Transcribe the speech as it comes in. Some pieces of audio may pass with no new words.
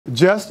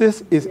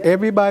Justice is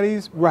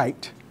everybody's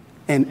right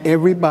and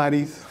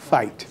everybody's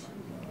fight.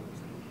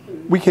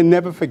 We can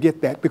never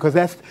forget that, because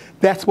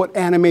that's what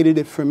animated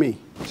it for me.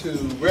 To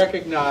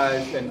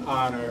recognize and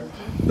honor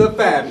the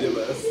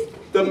fabulous,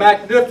 the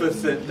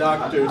magnificent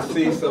Dr.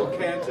 Cecil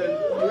Canton.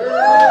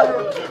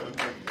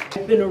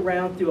 I've been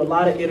around through a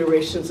lot of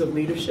iterations of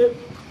leadership,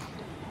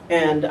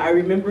 and I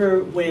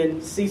remember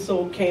when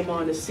Cecil came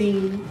on the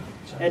scene,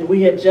 and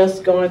we had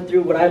just gone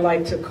through what I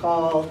like to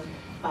call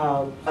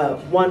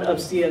one of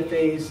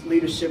CFA's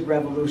leadership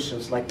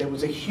revolutions. Like, there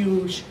was a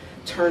huge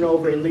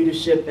turnover in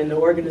leadership, and the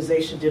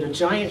organization did a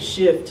giant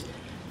shift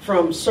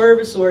from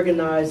service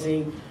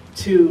organizing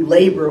to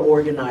labor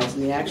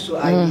organizing, the actual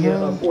idea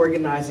of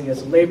organizing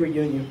as a labor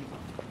union.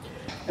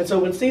 And so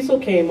when Cecil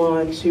came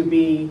on to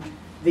be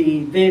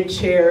the then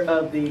chair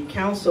of the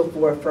Council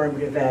for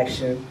Affirmative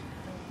Action,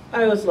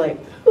 I was like,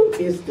 who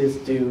is this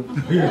dude?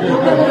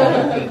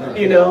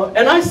 You know,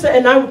 and I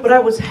said, but I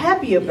was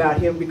happy about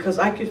him because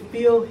I could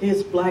feel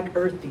his black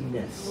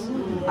earthiness.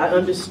 I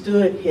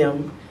understood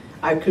him.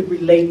 I could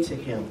relate to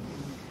him.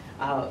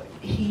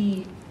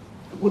 He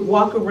would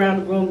walk around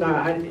the room.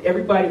 Now,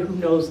 everybody who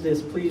knows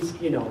this, please,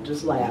 you know,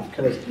 just laugh,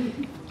 because,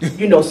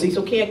 you know,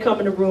 Cecil can't come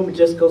in the room and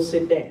just go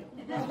sit down.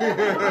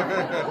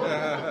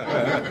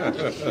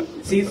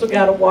 Cecil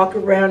got to walk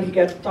around. He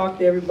got to talk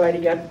to everybody.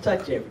 He got to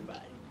touch everybody.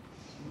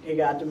 He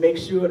got to make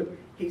sure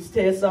he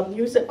said something.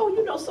 You said, oh,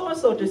 you know,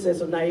 so-and-so just said,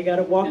 so now you got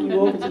to walk you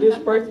over to this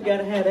person. You got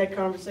to have that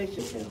conversation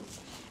with him.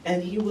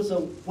 And he was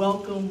a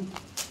welcome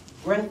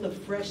breath of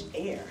fresh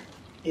air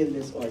in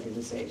this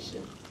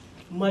organization.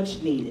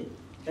 Much needed.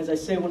 As I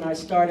said, when I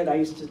started, I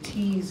used to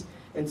tease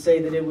and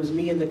say that it was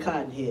me and the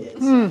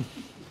cottonheads.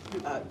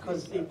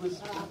 Because it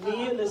was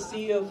me and the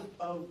sea of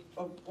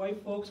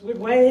white folks with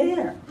white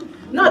hair.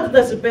 Not that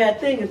that's a bad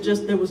thing, it's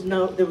just there was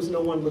no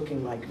one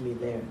looking like me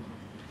there.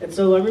 And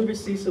so I remember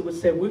Cecil would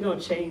say, we're going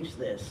to change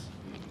this,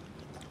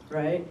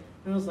 right?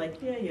 And I was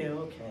like, yeah,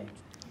 okay.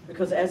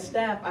 Because as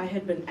staff, I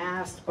had been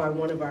asked by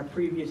one of our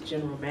previous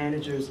general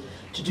managers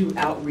to do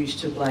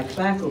outreach to black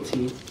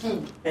faculty.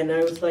 And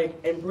I was like,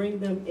 and bring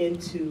them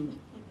into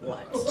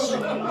what?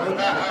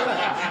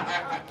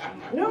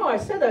 No, I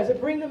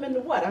said, bring them into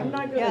what? I'm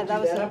not going to do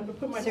that. I'm going to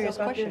put myself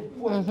out there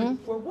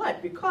for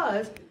what?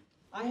 Because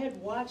I had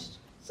watched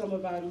some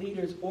of our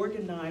leaders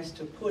organize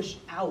to push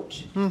out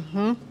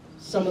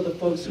some of the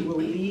folks who were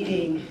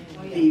leading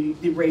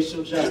the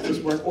racial justice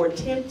work or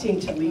attempting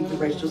to lead the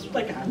racial justice.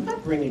 Like, I'm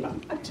not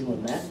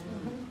doing that.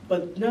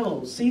 But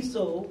no,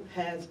 Cecil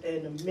has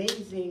an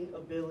amazing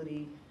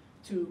ability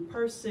to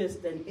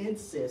persist and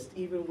insist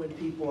even when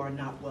people are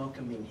not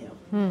welcoming him.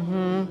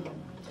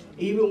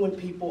 Even when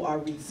people are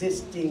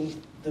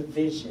resisting the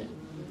vision.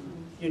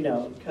 You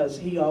know, because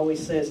he always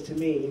says to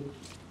me,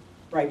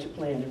 write your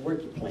plan and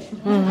work your plan.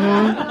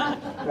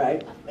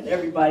 Right? And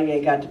everybody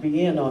ain't got to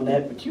be in on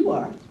that, but you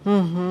are.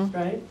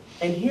 Right?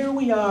 And here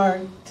we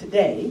are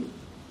today,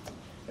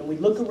 and we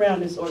look around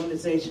this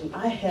organization.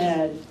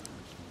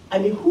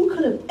 Who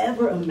could have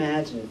ever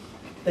imagined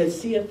that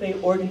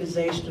CFA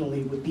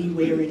organizationally would be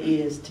where it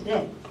is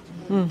today?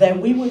 That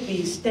we would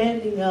be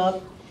standing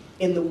up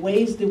in the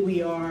ways that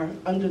we are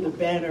under the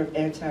banner of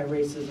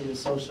anti-racism and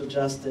social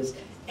justice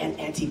and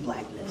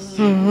anti-blackness.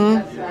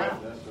 That's right.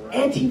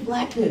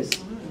 Anti-blackness.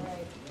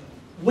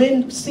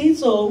 When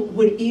Cecil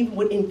would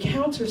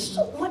encounter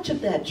so much of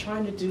that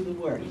trying to do the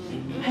work.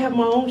 I have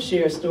my own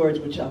share of stories,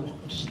 which I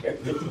won't share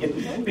with you.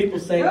 People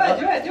say do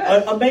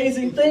it.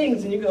 Amazing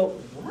things, and you go,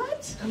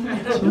 what?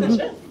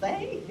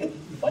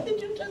 What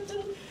did you just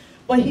do?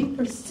 But he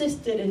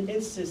persisted and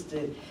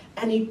insisted,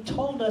 and he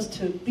told us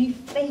to be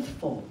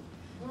faithful,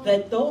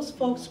 that those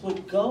folks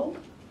would go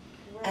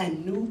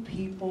and new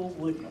people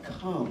would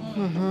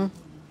come.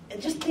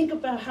 And just think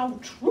about how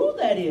true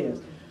that is.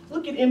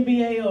 Look at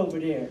NBA over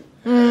there.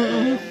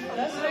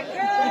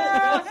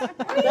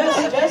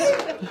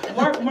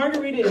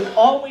 Margarita is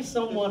always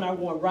someone I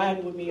want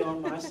riding with me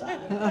on my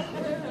side.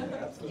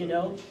 You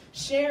know,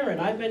 Sharon,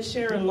 I met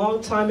Sharon a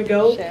long time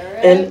ago,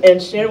 and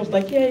Sharon was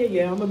like,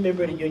 yeah, I'm a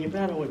member of the union,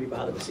 but I don't want to be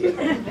bothered with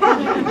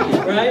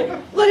CFA. Right?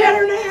 Look at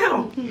her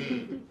now.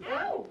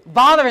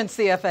 Bothering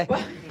CFA.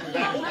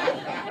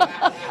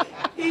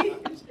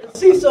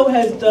 Cecil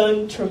has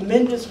done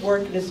tremendous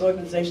work in this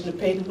organization to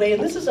pave the way,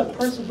 and this is a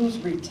person who's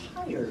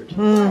retired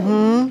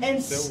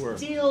and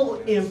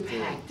still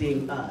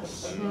impacting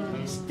us,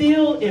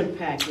 still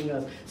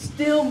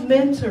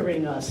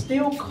mentoring us,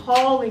 still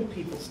calling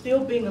people,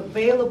 still being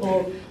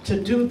available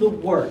to do the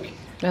work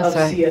of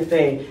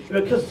CFA.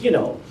 Because, you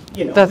know,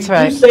 you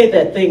say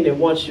that thing that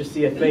once you're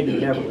CFA, you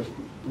never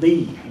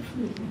leave.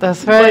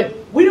 That's right. But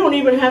we don't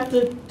even have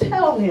to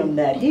tell him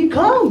that. He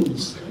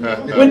comes,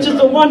 which is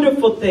a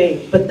wonderful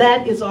thing. But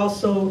that is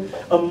also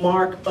a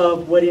mark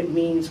of what it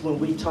means when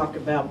we talk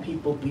about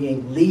people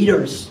being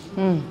leaders,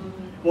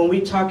 when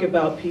we talk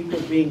about people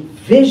being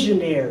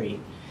visionary.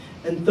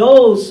 And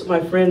those,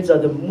 my friends, are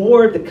the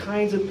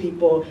kinds of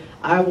people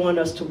I want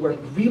us to work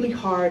really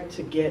hard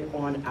to get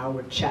on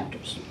our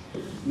chapters.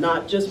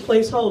 Not just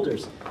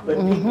placeholders, but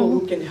people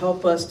who can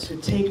help us to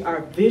take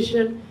our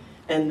vision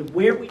And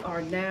where we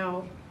are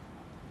now,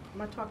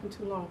 am I talking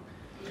too long?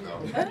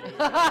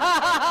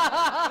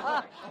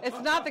 It's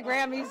not the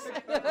Grammys.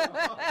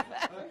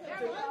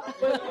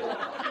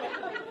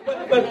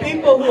 But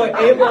people who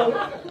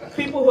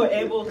are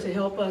able to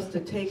help us to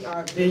take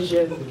our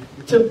vision,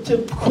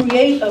 to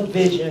create a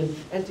vision,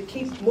 and to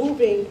keep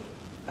moving.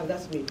 Oh,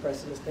 that's me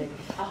pressing this thing,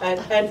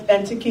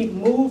 and to keep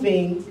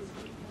moving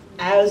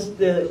as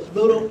the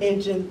little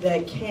engine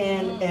that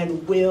can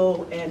and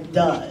will and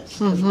does,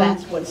 because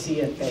that's what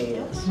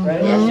CFA is,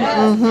 right?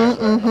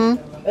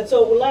 And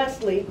so,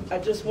 lastly, I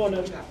just want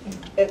to.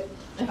 I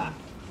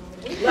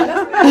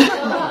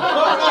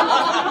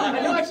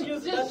know I should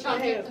use my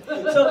hands.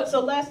 So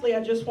lastly,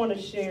 I just want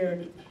to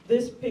share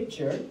this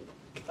picture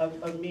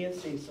of me and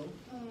Cecil.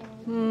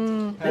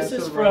 This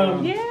is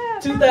from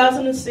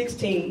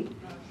 2016,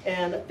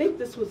 and I think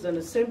this was an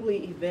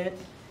assembly event,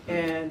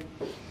 and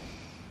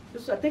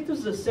I think this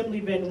was an assembly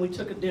event, and we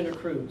took a dinner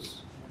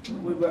cruise.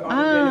 We were on a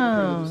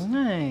dinner cruise.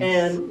 Nice.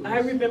 And I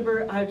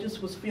remember I just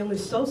was feeling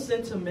so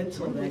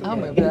sentimental that day. Oh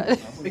my God.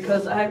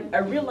 Because I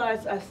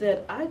realized, I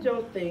said, I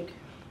don't know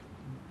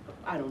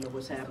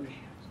what's happening.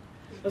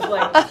 I was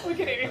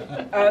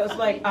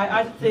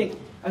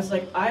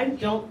like, I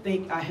don't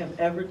think I have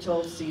ever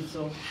told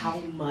Cecil how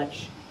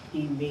much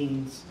he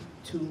means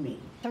to me.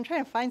 I'm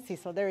trying to find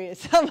Cecil. There he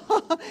is.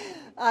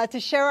 To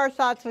share our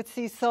thoughts with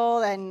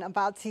Cecil and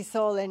about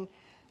Cecil. And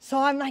so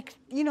I'm like,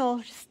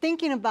 just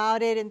thinking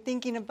about it. And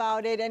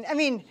I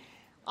mean,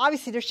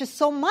 obviously there's just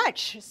so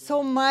much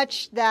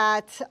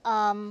that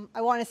I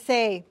want to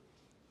say.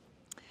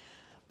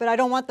 But I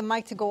don't want the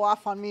mic to go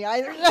off on me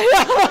either. No,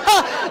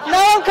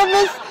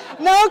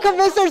 I'm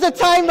convinced there's a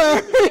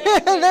timer.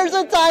 There's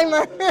a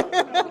timer.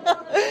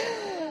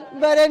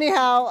 But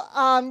anyhow,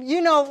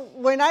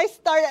 when I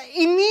started,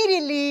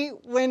 immediately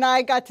when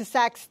I got to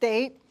Sac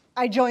State,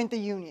 I joined the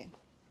union.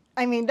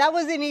 I mean, that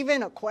wasn't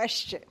even a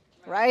question,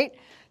 right?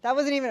 That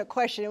wasn't even a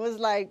question. It was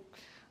like,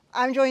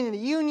 I'm joining the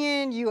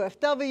union,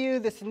 UFW,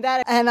 this and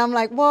that. And I'm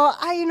like, well,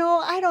 I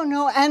don't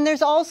know. And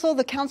there's also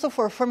the Council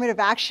for Affirmative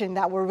Action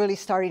that we're really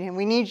starting in.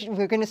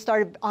 We're going to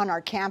start on our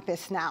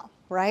campus now,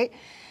 right?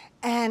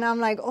 And I'm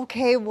like,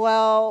 okay,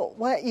 well,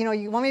 what,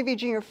 you want me to be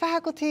junior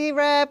faculty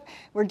rep?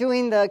 We're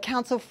doing the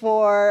Council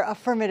for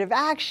Affirmative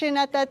Action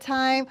at that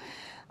time.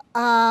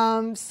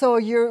 So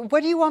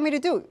what do you want me to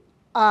do?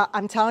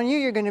 I'm telling you,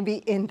 you're going to be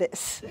in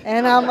this.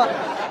 And I'm like,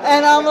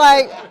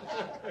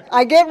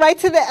 I get right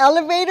to the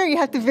elevator. You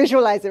have to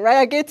visualize it, right?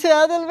 I get to the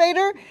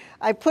elevator.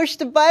 I push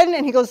the button,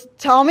 and he goes,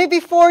 tell me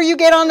before you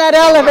get on that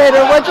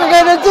elevator what you're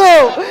going to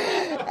do.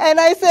 And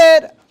I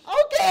said,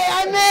 okay,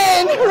 I'm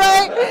in,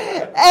 right?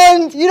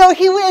 And,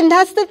 and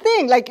that's the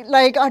thing. Like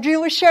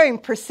Audrina was sharing,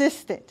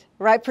 persistent,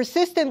 right?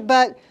 Persistent,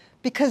 but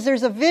because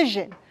there's a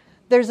vision.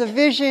 There's a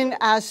vision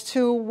as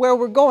to where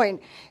we're going.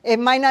 It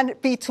might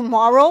not be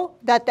tomorrow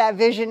that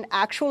vision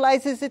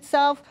actualizes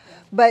itself,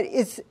 but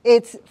it's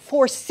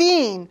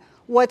foreseeing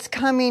what's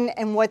coming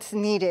and what's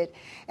needed.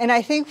 And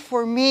I think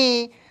for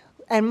me,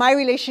 and my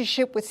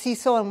relationship with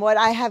Cecil and what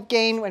I have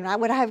gained,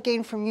 what I have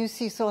gained from you,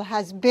 Cecil,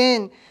 has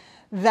been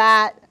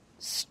that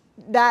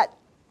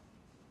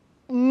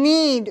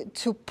need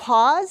to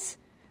pause,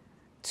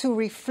 to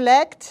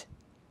reflect,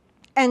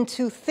 and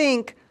to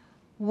think,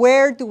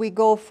 where do we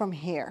go from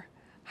here?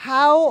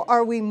 How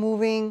are we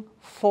moving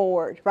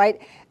forward, right?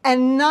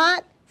 And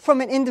not from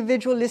an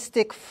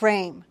individualistic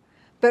frame,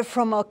 but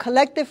from a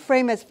collective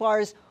frame as far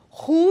as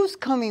who's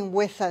coming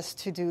with us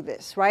to do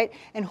this, right?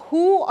 And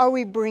who are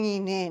we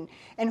bringing in?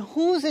 And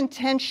who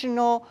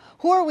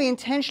are we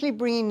intentionally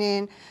bringing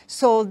in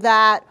so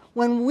that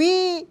when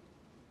we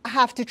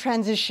have to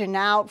transition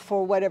out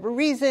for whatever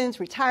reasons,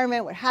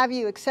 retirement, what have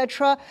you,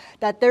 etc.,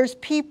 that there's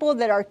people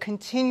that are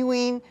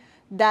continuing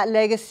that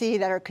legacy,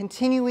 that are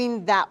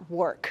continuing that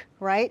work,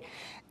 right?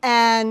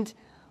 And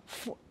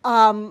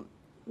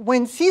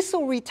when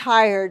Cecil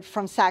retired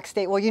from Sac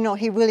State, well,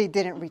 he really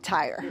didn't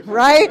retire,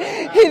 right?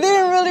 He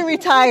didn't really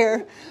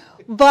retire.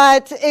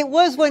 But it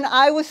was when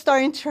I was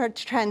starting to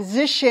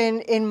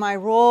transition in my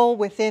role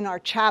within our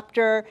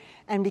chapter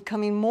and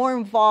becoming more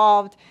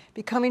involved,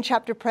 becoming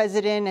chapter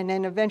president, and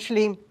then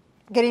eventually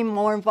getting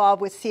more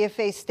involved with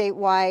CFA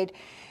statewide.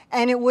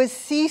 And it was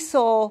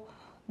Cecil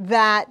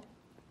that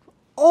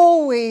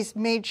always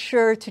made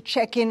sure to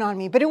check in on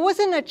me. But it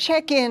wasn't a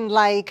check-in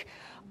like,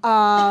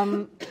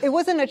 it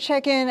wasn't a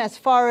check-in as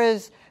far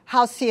as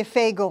how's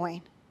CFA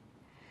going.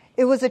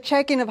 It was a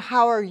check-in of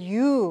how are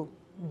you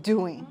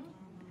doing?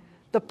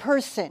 The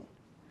person,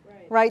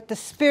 right? The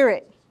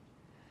spirit.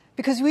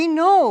 Because we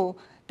know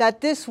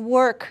that this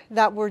work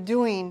that we're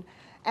doing,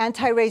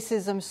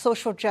 anti-racism,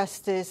 social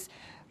justice,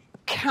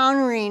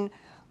 countering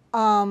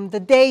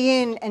the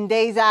day in and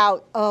days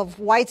out of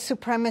white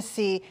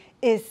supremacy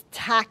is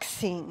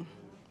taxing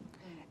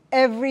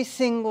every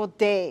single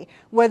day.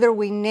 Whether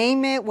we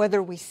name it,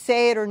 whether we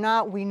say it or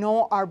not, we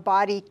know our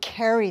body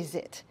carries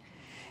it.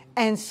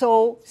 And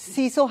so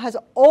Cecil has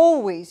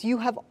always, you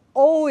have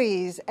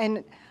always,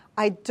 and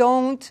I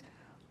don't,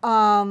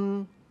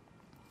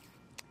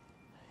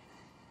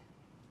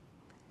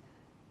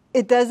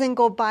 it doesn't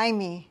go by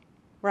me,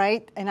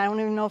 right? And I don't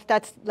even know if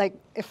that's like,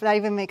 if that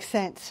even makes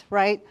sense,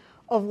 right,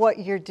 of what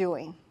you're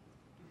doing.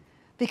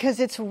 Because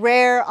it's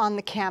rare on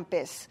the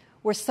campus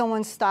where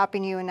someone's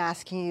stopping you and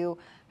asking you,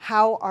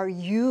 how are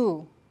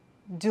you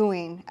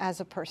doing as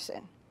a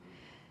person?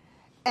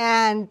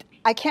 And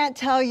I can't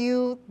tell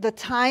you the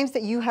times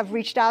that you have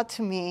reached out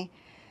to me,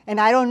 and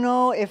I don't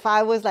know if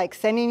I was like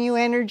sending you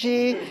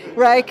energy,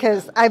 right?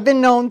 Because I've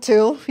been known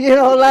to,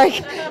 like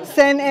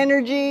send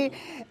energy,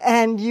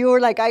 and you were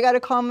like, I got to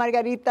call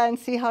Margarita and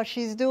see how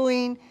she's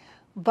doing.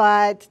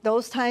 But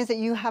those times that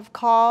you have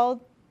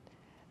called,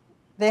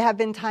 they have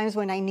been times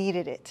when I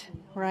needed it,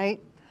 right?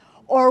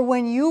 Or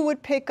when you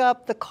would pick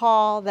up the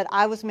call that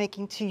I was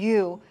making to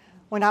you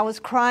when I was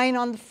crying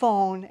on the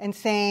phone and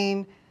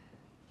saying,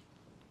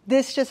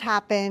 this just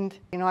happened.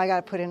 I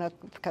got to put in a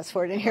cuss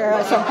word in here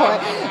at some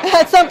point.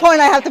 At some point,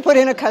 I have to put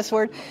in a cuss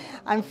word.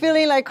 I'm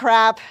feeling like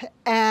crap,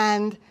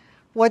 and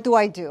what do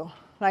I do?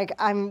 Like,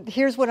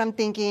 here's what I'm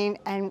thinking,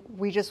 and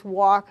we just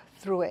walk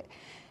through it.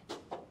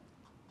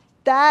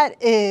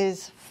 That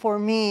is, for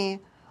me,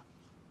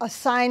 a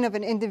sign of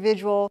an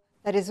individual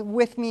that is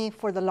with me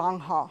for the long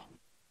haul.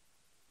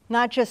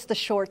 Not just the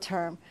short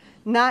term,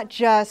 not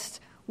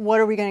just what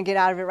are we going to get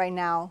out of it right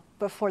now,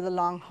 but for the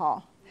long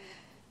haul.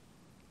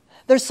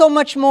 There's so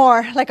much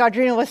more, like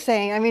Audrina was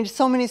saying. I mean,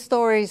 so many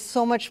stories,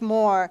 so much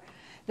more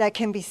that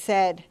can be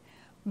said.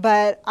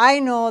 But I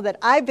know that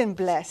I've been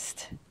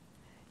blessed,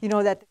 that the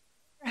Lord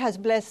has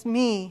blessed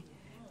me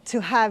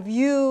to have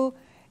you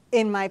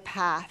in my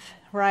path,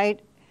 right?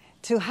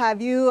 To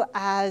have you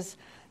as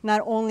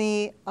not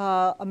only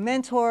a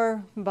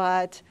mentor,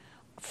 but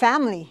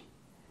family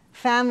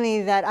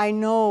that I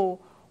know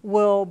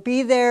will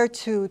be there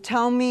to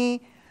tell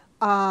me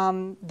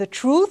the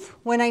truth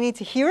when I need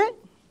to hear it,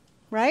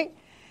 right?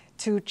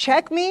 To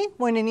check me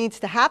when it needs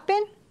to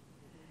happen,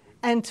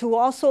 and to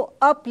also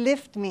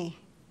uplift me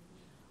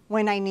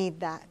when I need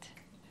that.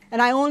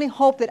 And I only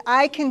hope that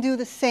I can do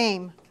the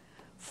same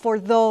for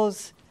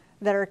those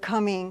that are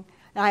coming.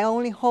 And I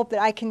only hope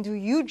that I can do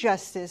you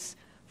justice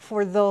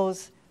for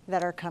those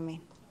that are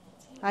coming.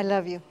 I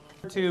love you.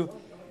 To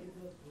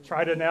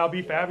try to now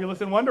be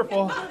fabulous and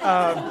wonderful,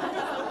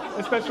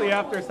 especially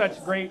after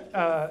such great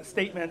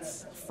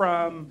statements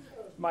from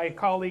my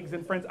colleagues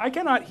and friends. I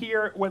cannot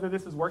hear whether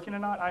this is working or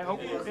not. I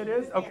hope it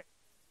is. Okay.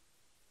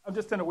 I'm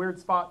just in a weird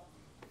spot.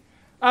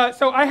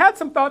 So I had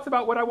some thoughts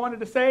about what I wanted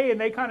to say, and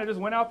they kind of just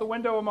went out the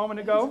window a moment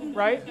ago,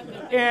 right?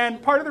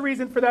 And part of the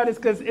reason for that is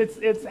because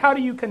it's how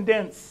do you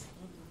condense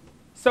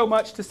so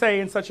much to say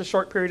in such a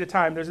short period of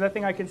time? There's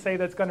nothing I can say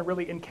that's going to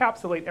really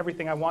encapsulate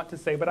everything I want to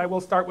say, but I will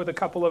start with a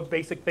couple of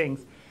basic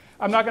things.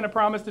 I'm not going to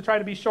promise to try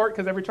to be short,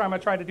 because every time I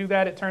try to do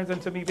that, it turns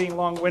into me being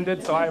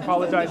long-winded, so I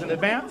apologize in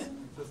advance.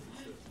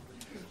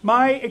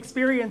 My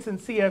experience in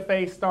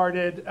CFA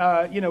started,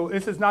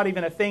 this is not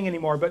even a thing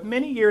anymore, but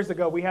many years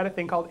ago we had a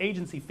thing called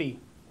agency fee.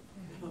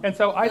 And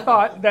so I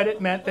thought that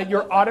it meant that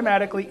you're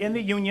automatically in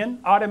the union,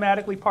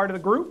 automatically part of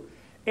the group.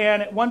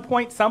 And at one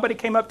point somebody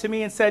came up to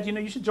me and said,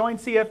 you should join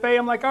CFA.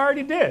 I'm like, I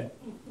already did.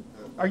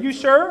 Are you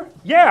sure?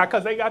 Yeah,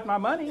 because they got my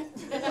money.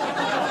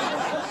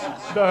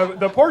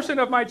 The portion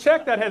of my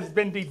check that has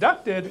been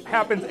deducted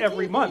happens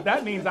every month.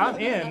 That means I'm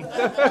in.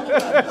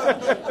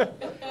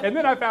 And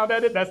then I found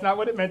out that's not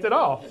what it meant at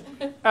all.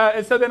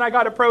 And so then I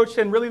got approached,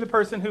 and really the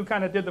person who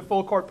kind of did the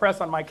full court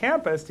press on my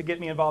campus to get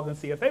me involved in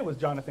CFA was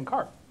Jonathan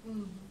Karp.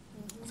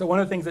 So one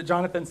of the things that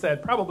Jonathan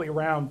said, probably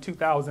around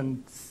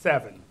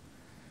 2007,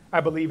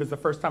 I believe, is the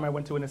first time I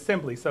went to an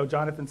assembly. So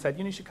Jonathan said,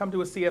 you should come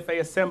to a CFA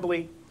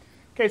assembly.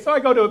 Okay, so I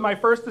go to my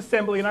first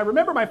assembly, and I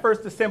remember my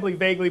first assembly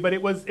vaguely, but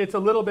it's a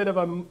little bit of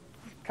a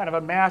kind of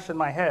a mash in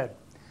my head.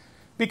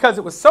 Because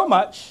it was so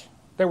much,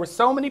 there were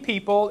so many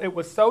people, it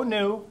was so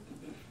new.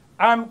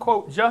 I'm,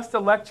 quote, just a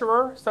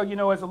lecturer. So,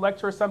 as a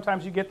lecturer,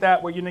 sometimes you get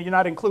that where, you're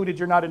not included,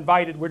 you're not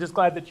invited. We're just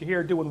glad that you're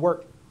here doing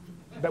work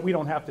that we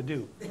don't have to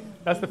do.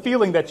 That's the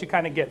feeling that you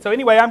kind of get. So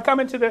anyway, I'm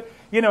coming to the,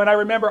 and I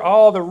remember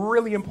all the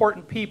really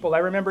important people. I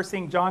remember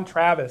seeing John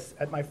Travis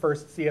at my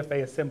first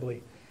CFA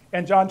assembly.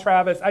 And John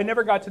Travis, I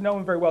never got to know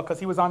him very well because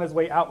he was on his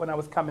way out when I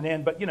was coming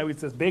in. But, he's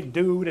this big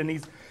dude, and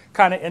he's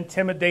kind of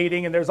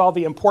intimidating. And there's all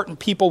the important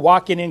people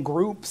walking in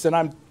groups. And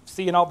I'm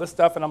seeing all this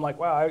stuff. And I'm like,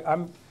 wow,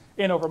 I'm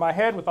in over my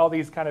head with all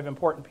these kind of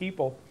important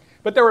people.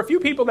 But there were a few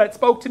people that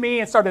spoke to me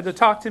and started to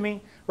talk to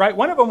me, right?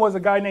 One of them was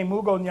a guy named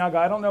Mugo Nyaga.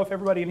 I don't know if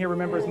everybody in here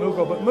remembers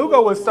Mugo, but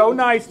Mugo was so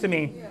nice to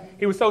me.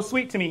 He was so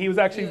sweet to me. He was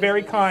actually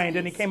very kind,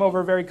 and he came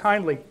over very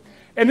kindly.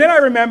 And then I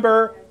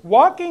remember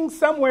walking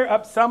somewhere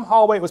up some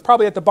hallway. It was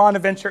probably at the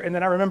Bonaventure, and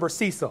then I remember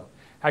Cecil.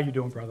 How you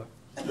doing, brother?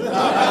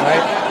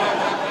 Right?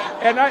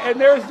 And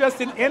there's just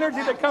an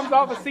energy that comes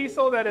off of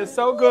Cecil that is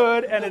so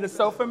good, and it is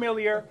so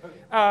familiar.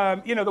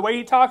 The way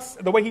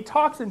he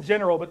talks in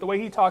general, but the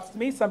way he talks to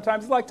me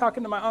sometimes is like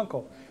talking to my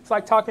uncle. It's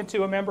like talking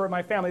to a member of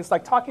my family. It's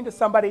like talking to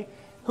somebody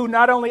who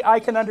not only I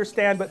can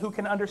understand, but who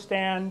can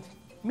understand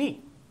me.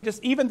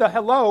 Just even the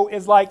hello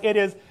is like it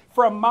is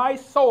from my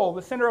soul,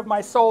 the center of my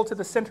soul to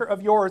the center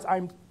of yours.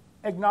 I'm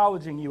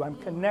acknowledging you. I'm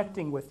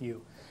connecting with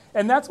you.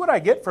 And that's what I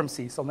get from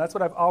Cecil, and that's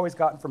what I've always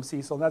gotten from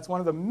Cecil, and that's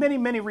one of the many,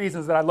 many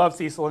reasons that I love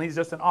Cecil, and he's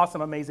just an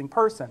awesome, amazing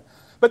person.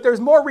 But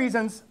there's more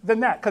reasons than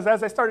that, because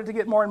as I started to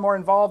get more and more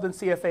involved in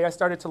CFA, I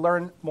started to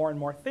learn more and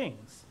more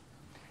things.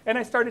 And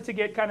I started to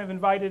get kind of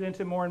invited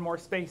into more and more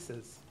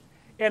spaces.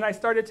 And I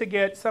started to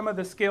get some of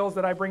the skills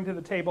that I bring to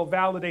the table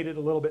validated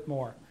a little bit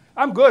more.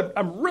 I'm good.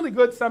 I'm really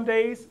good some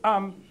days.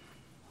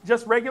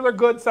 Just regular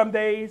good some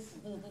days.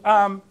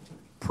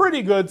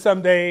 Pretty good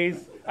some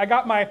days. I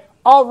got my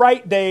all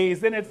right days,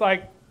 then it's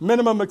like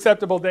minimum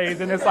acceptable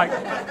days, and it's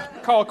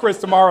like call Chris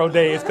tomorrow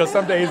days, because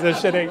some days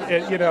this shit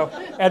ain't, you know.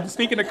 And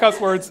speaking of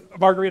cuss words,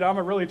 Margarita, I'm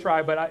going to really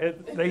try,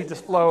 but they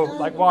just flow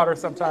like water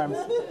sometimes.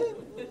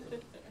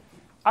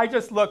 I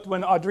just looked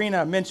when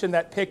Audrina mentioned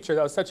that picture.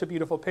 That was such a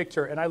beautiful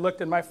picture. And I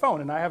looked in my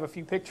phone, and I have a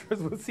few pictures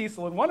with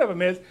Cecil, and one of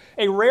them is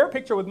a rare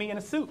picture with me in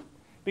a suit,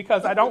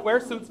 because I don't wear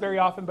suits very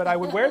often, but I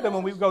would wear them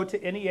when we would go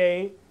to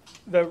NEA,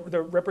 the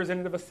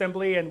representative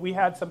assembly, and we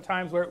had some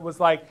times where it was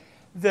like,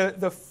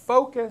 the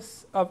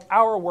focus of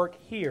our work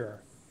here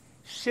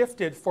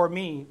shifted for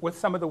me with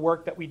some of the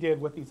work that we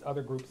did with these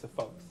other groups of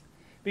folks.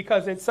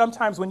 Because it's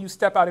sometimes when you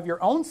step out of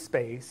your own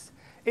space,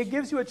 it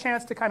gives you a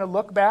chance to kind of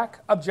look back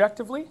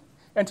objectively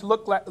and to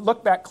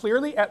look back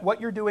clearly at what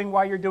you're doing,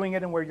 why you're doing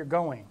it, and where you're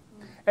going.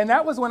 And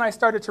that was when I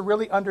started to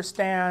really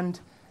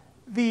understand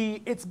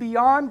it's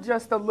beyond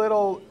just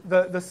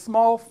the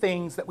small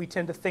things that we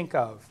tend to think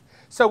of.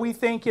 So we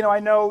think, I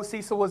know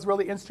Cecil was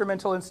really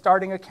instrumental in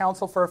starting a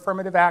council for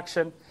affirmative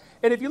action.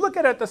 And if you look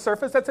at it at the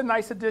surface, that's a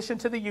nice addition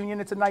to the union.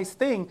 It's a nice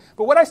thing.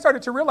 But what I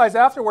started to realize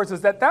afterwards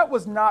is that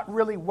was not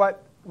really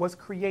what was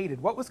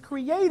created. What was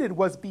created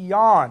was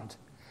beyond.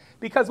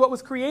 Because what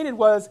was created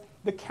was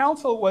the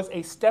council was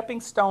a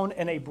stepping stone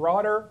and a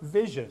broader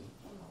vision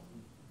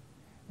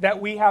that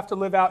we have to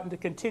live out and to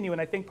continue. And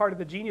I think part of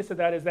the genius of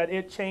that is that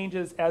it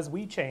changes as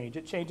we change.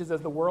 It changes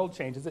as the world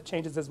changes. It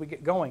changes as we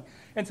get going.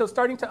 And so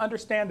starting to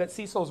understand that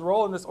Cecil's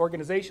role in this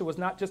organization was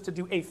not just to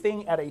do a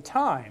thing at a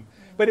time,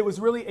 but it was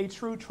really a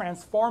true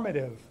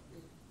transformative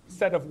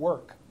set of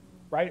work,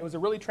 right? It was a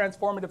really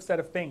transformative set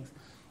of things.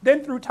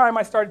 Then through time,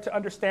 I started to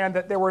understand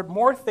that there were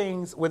more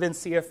things within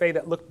CFA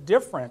that looked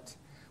different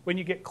when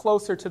you get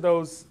closer to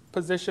those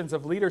positions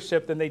of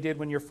leadership than they did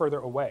when you're further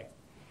away.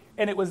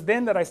 And it was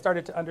then that I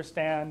started to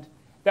understand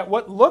that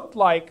what looked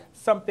like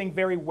something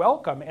very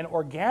welcome and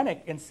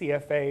organic in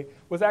CFA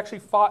was actually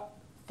fought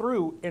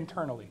through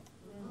internally.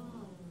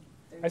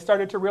 I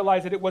started to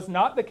realize that it was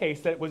not the case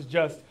that it was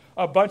just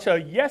a bunch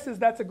of yeses,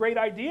 that's a great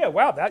idea.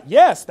 Wow,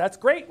 yes, that's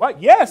great. What?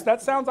 Yes,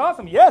 that sounds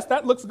awesome. Yes,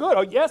 that looks good.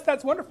 Oh, yes,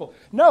 that's wonderful.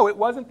 No, it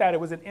wasn't that. It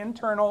was an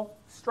internal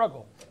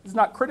struggle. It's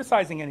not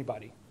criticizing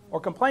anybody or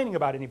complaining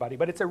about anybody,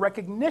 but it's a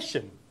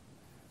recognition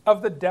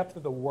of the depth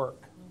of the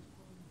work.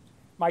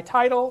 My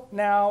title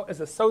now is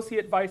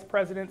Associate Vice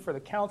President for the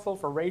Council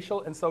for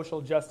Racial and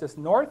Social Justice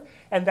North,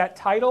 and that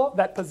title,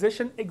 that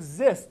position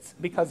exists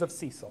because of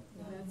Cecil.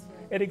 That's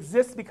right. It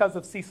exists because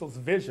of Cecil's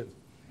vision.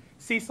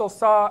 Cecil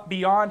saw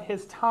beyond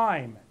his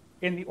time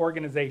in the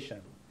organization.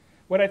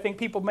 What I think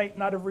people may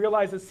not have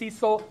realized is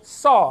Cecil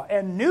saw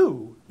and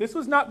knew this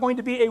was not going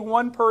to be a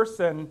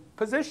one-person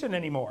position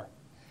anymore.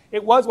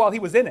 It was while he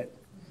was in it,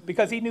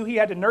 because he knew he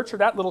had to nurture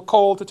that little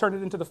coal to turn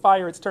it into the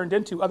fire it's turned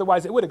into,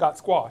 otherwise it would have got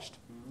squashed.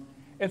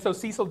 And so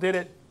Cecil did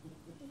it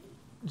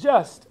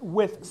just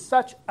with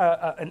such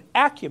an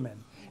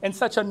acumen and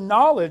such a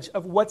knowledge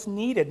of what's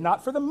needed,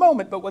 not for the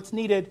moment, but what's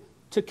needed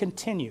to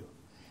continue.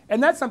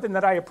 And that's something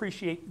that I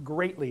appreciate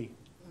greatly,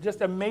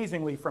 just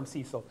amazingly from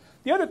Cecil.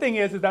 The other thing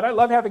is that I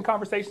love having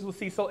conversations with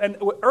Cecil. And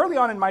early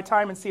on in my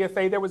time in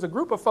CFA, there was a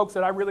group of folks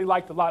that I really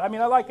liked a lot. I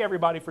mean, I like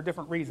everybody for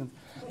different reasons.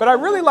 But I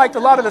really liked a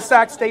lot of the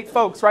Sac State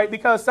folks, right?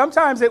 Because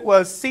sometimes it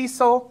was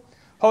Cecil,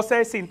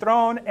 Jose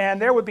Cintron,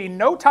 and there would be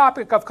no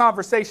topic of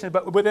conversation,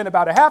 but within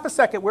about a half a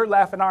second, we're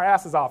laughing our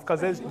asses off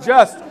because it's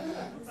just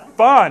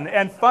fun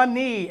and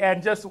funny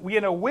and just,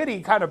 witty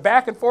kind of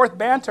back and forth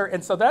banter.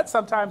 And so that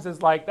sometimes is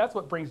that's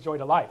what brings joy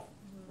to life,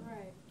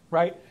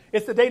 right?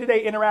 It's the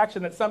day-to-day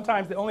interaction that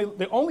sometimes the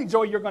only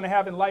joy you're going to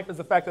have in life is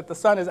the fact that the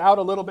sun is out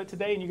a little bit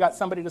today and you got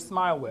somebody to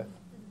smile with,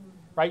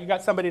 right? You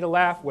got somebody to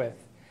laugh with.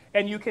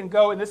 And you can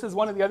go, and this is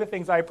one of the other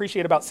things I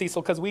appreciate about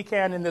Cecil, because we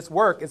can, in this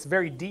work, it's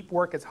very deep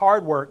work, it's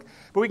hard work,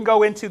 but we can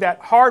go into that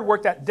hard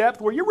work, that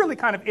depth, where you're really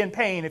kind of in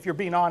pain if you're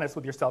being honest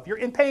with yourself. You're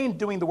in pain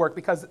doing the work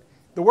because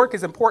the work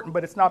is important,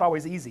 but it's not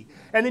always easy.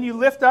 And then you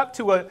lift up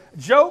to a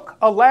joke,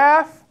 a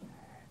laugh,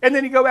 and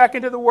then you go back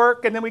into the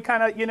work, and then we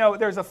kind of,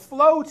 there's a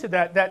flow to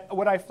that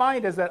what I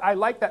find is that I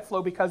like that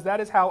flow because that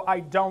is how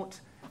I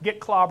don't get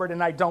clobbered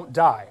and I don't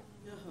die.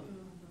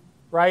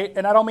 Right?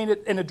 And I don't mean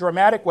it in a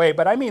dramatic way,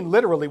 but I mean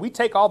literally. We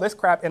take all this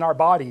crap in our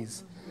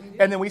bodies,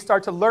 and then we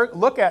start to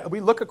look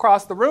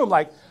across the room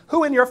like,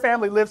 who in your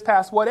family lives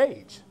past what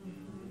age?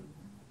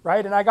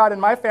 Right? And I got in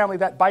my family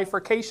that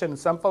bifurcation.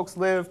 Some folks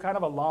live kind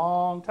of a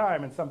long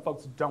time, and some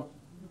folks don't.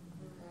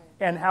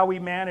 And how we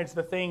manage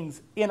the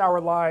things in our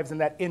lives and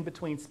that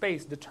in-between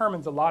space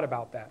determines a lot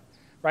about that.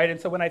 right? And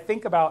so when I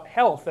think about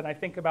health and I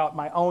think about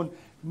my own,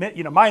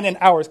 mine and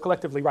ours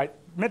collectively, right?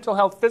 Mental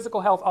health,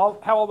 physical health,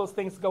 how all those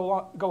things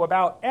go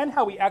about, and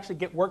how we actually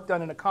get work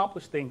done and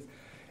accomplish things,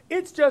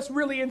 it's just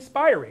really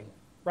inspiring,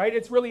 right?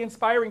 It's really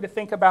inspiring to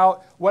think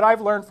about what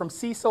I've learned from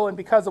Cecil, and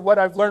because of what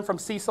I've learned from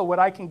Cecil, what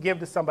I can give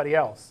to somebody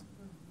else.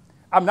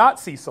 I'm not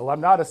Cecil. I'm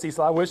not a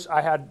Cecil. I wish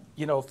I had,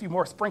 a few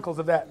more sprinkles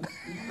of that,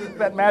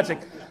 that magic.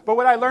 But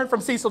what I learned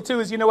from Cecil, too,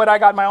 is, I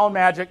got my own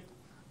magic,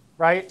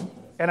 right?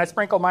 And I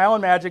sprinkle my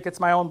own magic. It's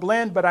my own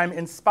blend, but I'm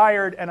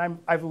inspired, and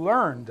I've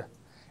learned.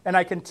 And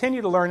I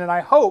continue to learn, and I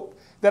hope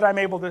that I'm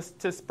able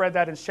to spread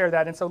that and share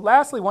that. And so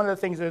lastly, one of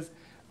the things is,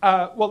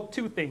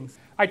 two things.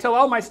 I tell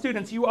all my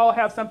students, you all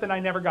have something I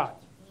never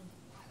got,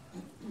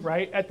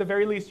 right? At the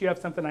very least, you have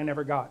something I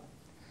never got.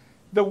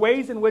 The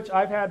ways in which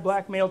I've had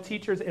black male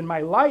teachers in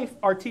my life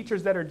are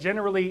teachers that are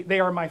generally, they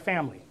are my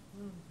family.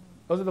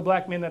 Those are the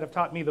black men that have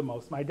taught me the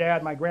most. My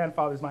dad, my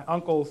grandfathers, my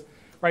uncles,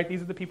 right?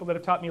 These are the people that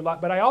have taught me a lot.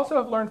 But I also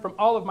have learned from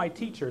all of my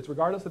teachers,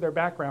 regardless of their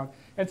background.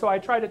 And so I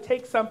try to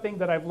take something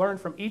that I've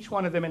learned from each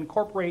one of them and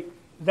incorporate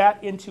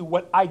that into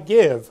what I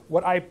give,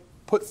 what I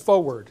put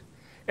forward.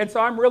 And so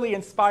I'm really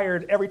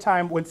inspired every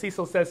time when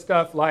Cecil says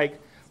stuff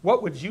like,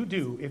 what would you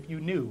do if you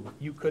knew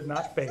you could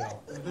not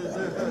fail?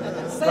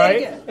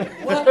 Right?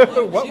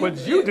 What would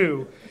you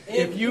do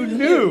if you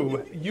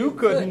knew you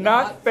could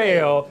not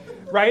fail?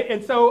 Right?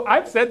 And so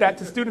I've said that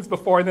to students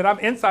before, and then I'm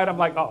inside, I'm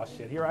like, oh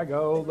shit, here I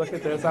go, look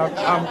at this.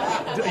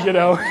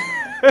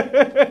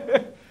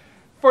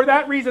 For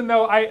that reason,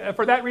 though,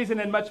 for that reason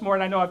and much more,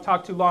 and I know I've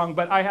talked too long,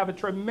 but I have a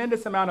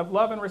tremendous amount of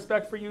love and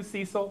respect for you,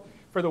 Cecil,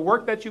 for the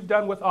work that you've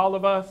done with all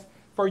of us,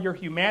 for your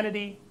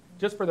humanity,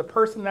 just for the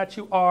person that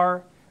you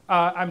are.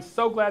 I'm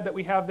so glad that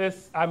we have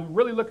this. I'm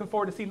really looking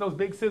forward to seeing those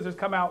big scissors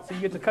come out so you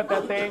get to cut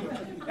that thing.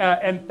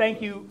 And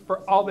thank you for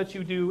all that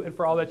you do and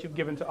for all that you've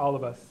given to all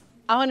of us.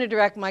 I want to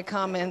direct my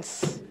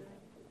comments.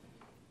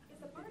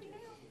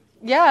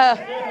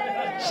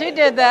 Yeah, she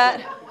did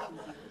that.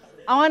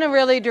 I want to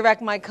really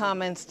direct my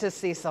comments to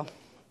Cecil.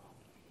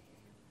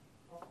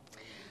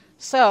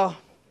 So,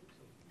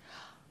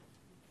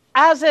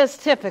 as is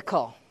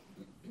typical,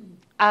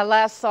 I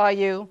last saw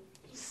you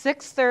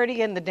 6:30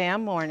 in the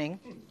damn morning.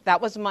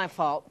 That was my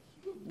fault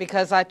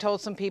because I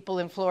told some people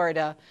in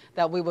Florida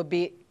that we would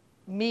be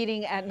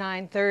meeting at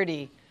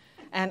 9:30.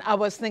 And I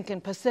was thinking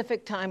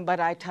Pacific time,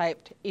 but I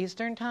typed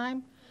Eastern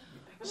time.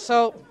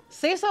 So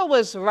Cecil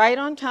was right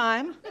on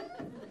time,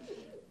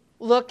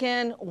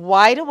 looking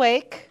wide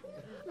awake.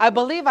 I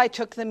believe I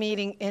took the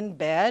meeting in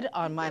bed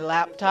on my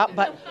laptop,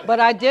 but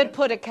I did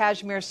put a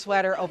cashmere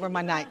sweater over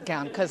my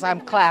nightgown because I'm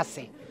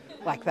classy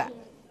like that.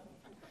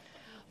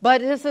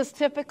 But this is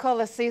typical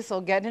of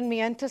Cecil, getting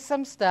me into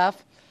some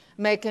stuff,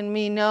 making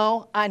me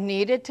know I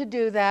needed to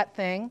do that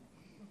thing,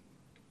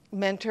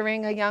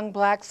 mentoring a young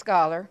black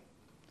scholar,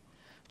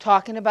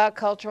 talking about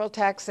cultural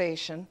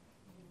taxation.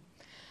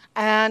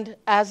 And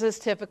as is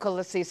typical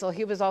of Cecil,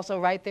 he was also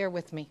right there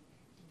with me,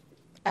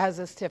 as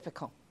is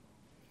typical.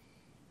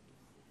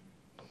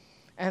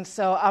 And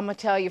so I'm going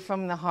to tell you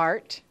from the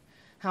heart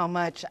how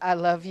much I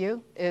love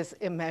you is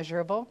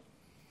immeasurable.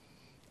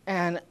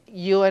 And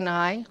you and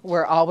I,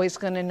 we're always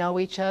going to know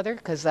each other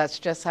because that's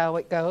just how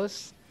it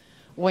goes.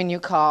 When you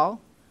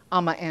call,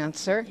 I'm going to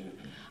answer.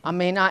 I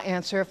may not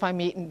answer if I'm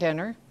eating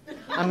dinner.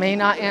 I may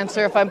not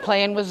answer if I'm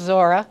playing with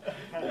Zora.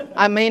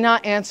 I may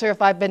not answer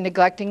if I've been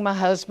neglecting my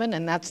husband,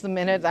 and that's the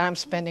minute that I'm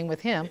spending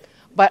with him.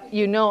 But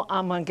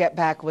I'm going to get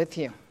back with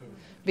you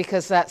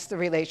because that's the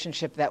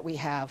relationship that we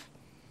have.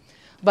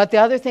 But the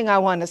other thing I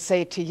want to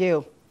say to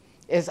you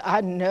is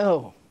I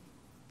know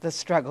the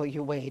struggle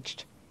you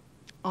waged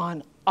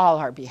on all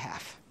our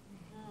behalf.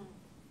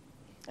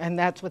 And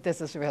that's what this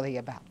is really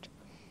about.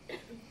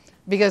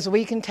 Because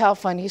we can tell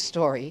funny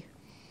story.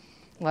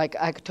 Like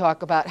I could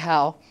talk about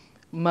how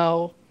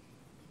Mo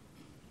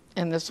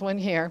and this one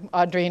here,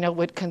 Audrina,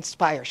 would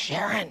conspire.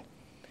 Sharon,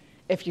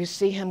 if you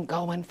see him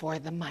going for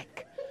the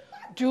mic,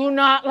 do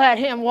not let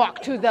him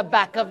walk to the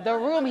back of the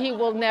room.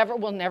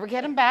 We'll never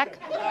get him back.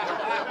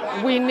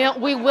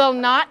 We will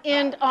not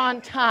end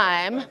on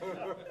time.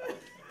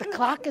 The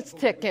clock is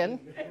ticking.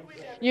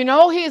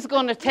 He's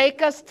going to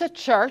take us to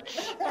church.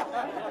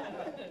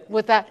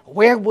 With that,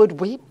 where would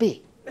we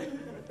be?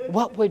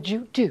 What would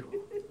you do?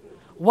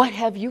 What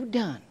have you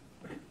done?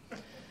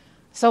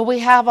 So we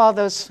have all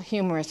those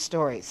humorous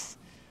stories,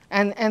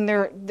 and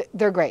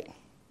they're great.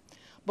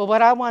 But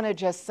what I want to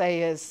just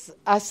say is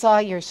I saw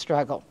your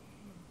struggle,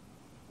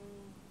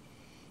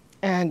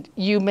 and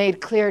you made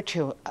clear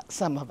to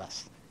some of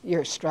us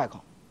your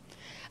struggle.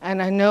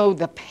 And I know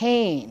the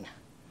pain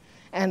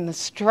and the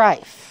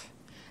strife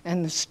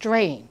and the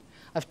strain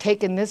of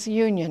taking this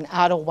union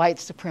out of white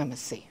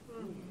supremacy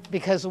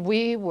because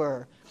we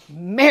were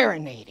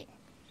marinating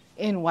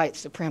in white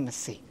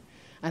supremacy.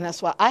 And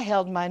that's why I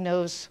held my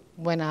nose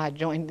when I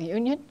joined the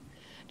union,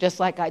 just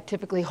like I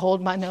typically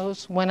hold my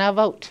nose when I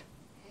vote.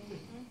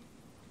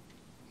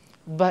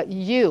 But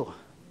you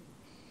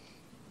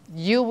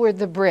were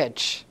the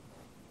bridge.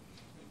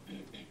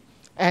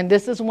 And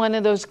this is one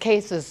of those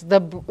cases, the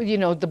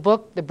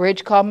book, The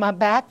Bridge Called My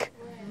Back,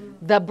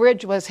 The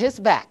bridge was his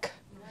back.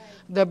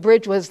 The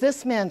bridge was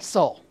this man's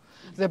soul.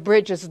 The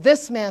bridge is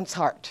this man's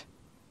heart.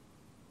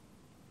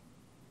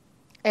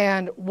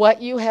 And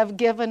what you have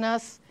given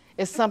us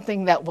is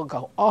something that will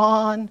go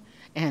on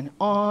and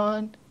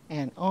on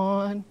and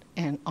on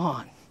and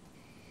on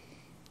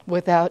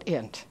without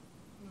end.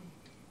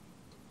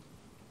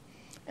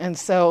 And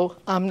so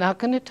I'm not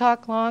going to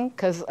talk long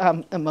because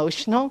I'm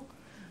emotional.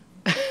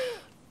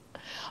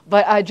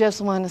 But I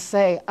just want to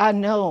say, I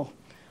know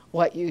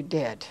what you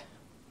did.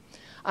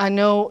 I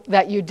know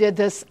that you did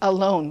this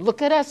alone.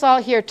 Look at us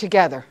all here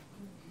together.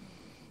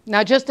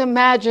 Now just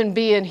imagine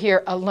being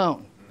here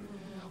alone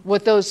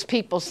with those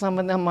people. Some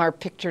of them are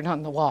pictured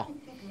on the wall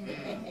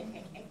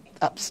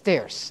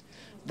upstairs,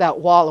 that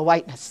wall of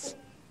whiteness.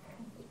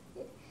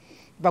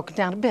 Broken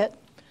down a bit.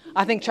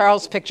 I think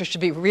Charles' picture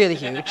should be really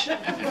huge.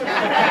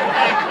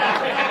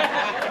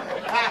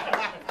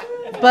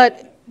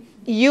 But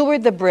you were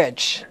the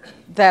bridge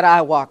that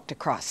I walked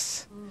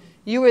across.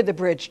 You were the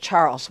bridge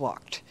Charles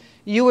walked.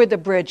 You were the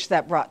bridge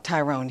that brought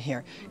Tyrone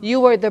here. You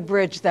were the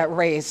bridge that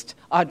raised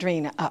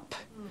Audrina up.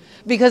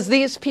 Because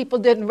these people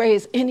didn't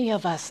raise any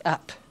of us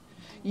up.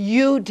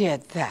 You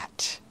did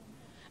that.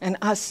 And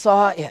I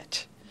saw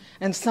it.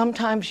 And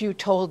sometimes you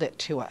told it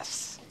to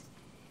us.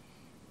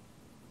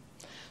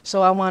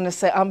 So I want to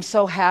say I'm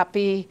so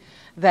happy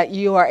that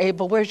you are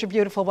able. Where's your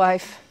beautiful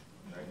wife?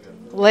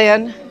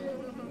 Lynn.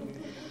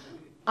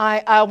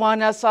 I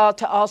want us all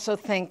to also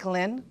thank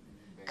Lynn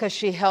because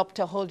she helped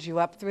to hold you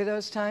up through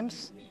those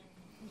times.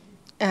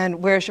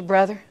 And where's your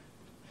brother?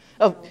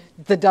 Oh,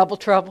 the double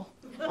trouble.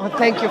 I want to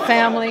thank your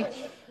family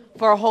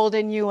for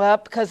holding you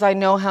up because I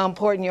know how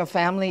important your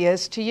family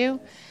is to you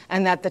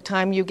and that the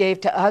time you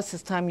gave to us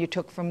is time you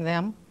took from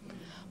them.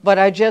 But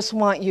I just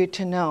want you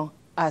to know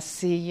I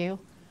see you.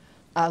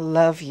 I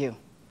love you.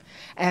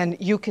 And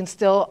you can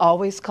still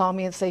always call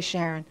me and say,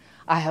 Sharon,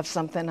 I have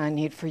something I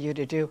need for you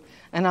to do.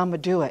 And I'm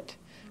going to do it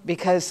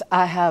because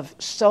I have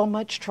so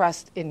much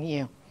trust in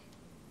you.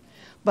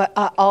 But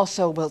I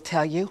also will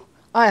tell you,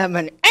 I am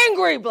an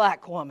angry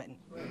black woman.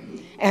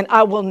 And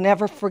I will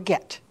never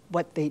forget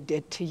what they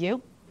did to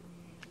you.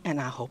 And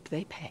I hope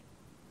they pay.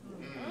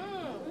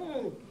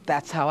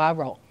 That's how I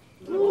roll.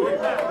 Wait,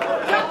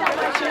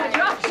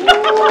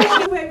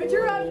 but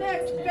you're up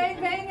next. Bang,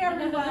 bang,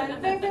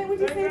 everyone. Bang, bang, would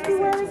you say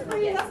 2 words,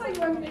 please? That's how you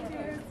want me to do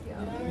it.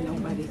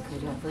 Nobody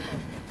could ever.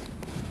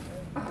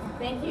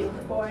 Thank you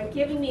for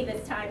giving me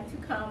this time to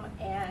come,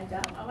 and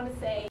I want to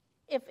say,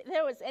 if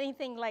there was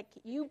anything like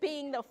you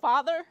being the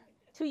father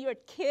to your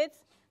kids,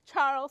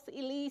 Charles,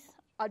 Elise,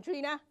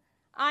 Audrina,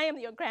 I am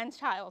your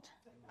grandchild.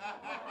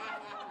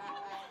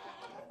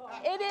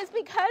 It is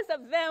because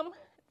of them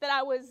that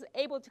I was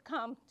able to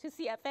come to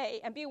CFA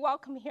and be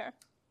welcome here.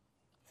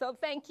 So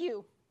thank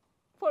you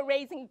for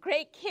raising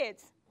great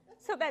kids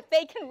so that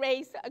they can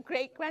raise a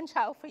great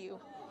grandchild for you.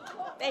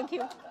 Thank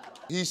you.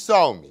 He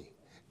saw me,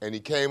 and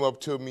he came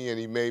up to me, and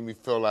he made me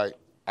feel like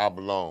I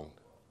belonged.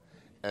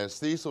 And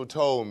Cecil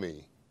told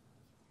me,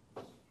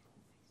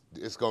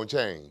 it's going to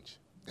change.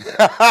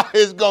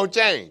 It's going to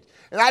change.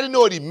 And I didn't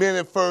know what he meant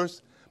at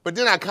first, but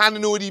then I kind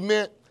of knew what he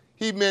meant.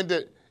 He meant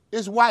that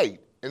it's white,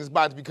 and it's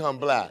about to become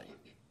black.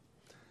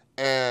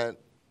 And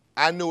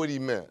I knew what he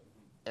meant.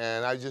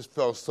 And I just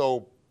felt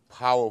so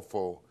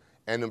powerful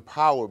and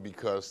empowered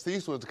because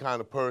Cecil is the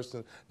kind of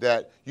person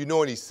that, you know,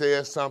 when he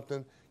says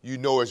something, you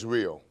know it's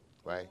real,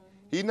 right?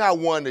 He's not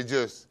one to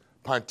just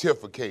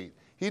pontificate.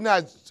 He's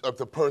not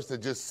the person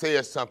that just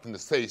says something to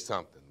say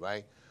something,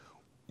 right?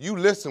 You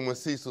listen when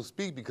Cecil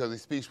speaks because he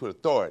speaks with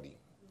authority.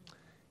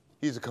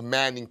 He's a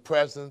commanding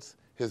presence.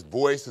 His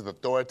voice is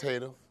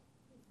authoritative.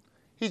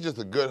 He's just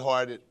a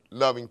good-hearted,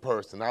 loving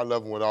person. I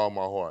love him with all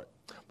my heart.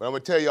 But I'm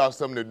going to tell y'all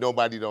something that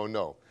nobody don't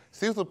know.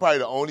 Cecil's probably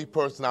the only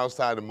person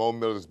outside of Mo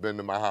Miller that's been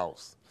to my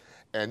house.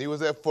 And he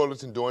was at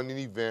Fullerton doing an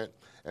event,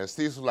 and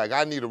Cecil was like,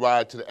 I need a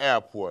ride to the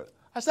airport.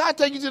 I said, I'll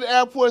take you to the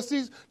airport,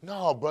 Cecil.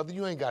 No, brother,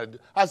 you ain't got to do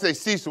it. I say,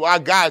 Cecil, I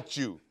got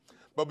you.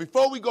 But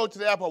before we go to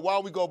the airport,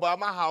 while we go by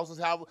my house,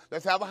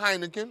 let's have a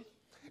Heineken,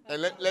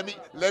 and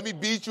let me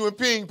beat you in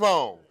ping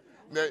pong.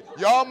 Now,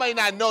 y'all may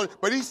not know,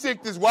 but he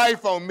sicked his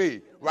wife on me,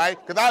 right?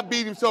 Because I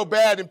beat him so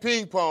bad in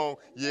ping pong.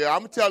 Yeah,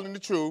 I'm telling the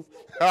truth.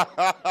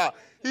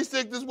 He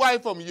sicked his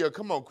wife on me. Yeah,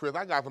 come on, Chris.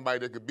 I got somebody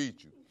that could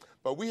beat you.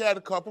 But we had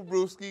a couple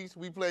brewskis.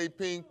 We played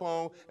ping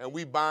pong, and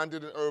we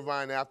bonded in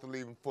Irvine after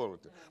leaving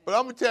Fullerton. But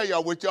I'm going to tell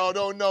y'all what y'all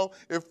don't know.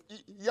 If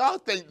y'all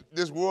think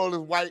this world is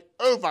white,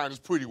 Irvine is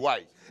pretty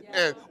white.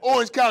 Yeah. And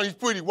Orange County is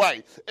pretty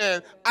white.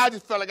 And I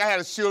just felt like I had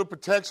a shield of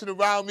protection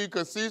around me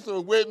because Cecil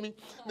was with me.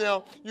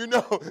 Now, you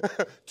know,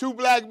 2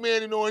 black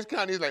men in Orange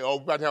County, he's like, oh,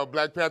 we're about to have a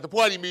Black Panther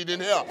party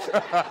meeting in here.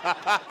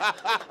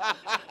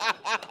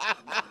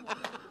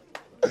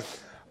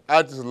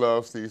 I just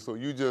love Cecil.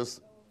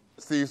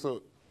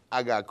 Cecil,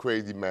 I got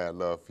crazy mad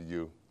love for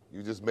you.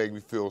 You just make me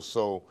feel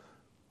so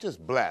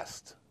just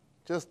blessed,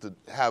 just to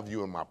have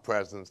you in my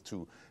presence,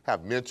 to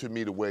have mentored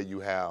me the way you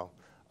have.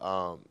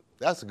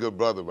 That's a good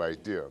brother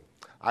right there.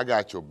 I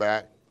got your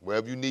back.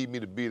 Wherever you need me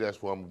to be,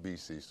 that's where I'm going to be,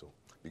 Cecil,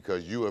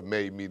 because you have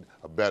made me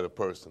a better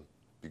person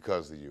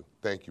because of you.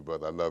 Thank you,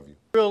 brother. I love you.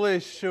 Really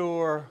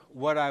sure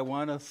what I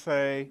want to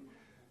say,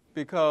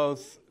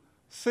 because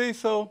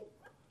Cecil,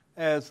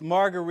 as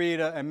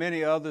Margarita and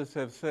many others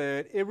have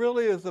said, it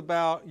really is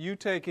about you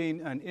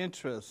taking an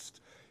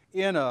interest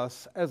in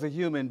us as a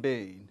human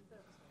being.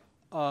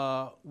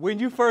 When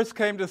you first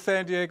came to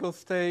San Diego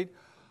State,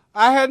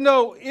 I had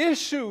no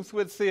issues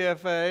with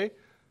CFA.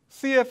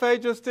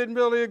 CFA just didn't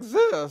really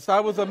exist. I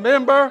was a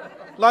member,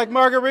 like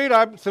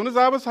Margarita. As soon as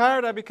I was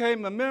hired, I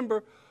became a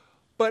member.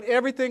 But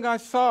everything I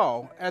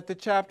saw at the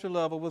chapter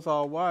level was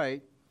all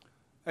white.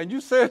 And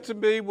you said to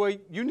me, well,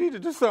 you need to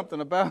do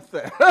something about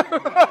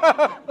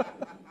that.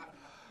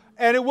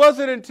 And it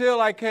wasn't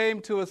until I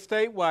came to a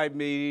statewide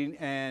meeting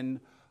and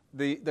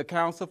the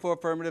Council for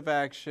Affirmative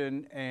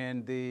Action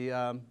and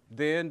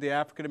then the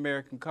African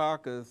American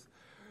Caucus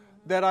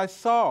that I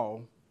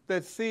saw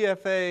that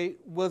CFA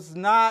was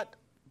not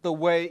the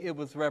way it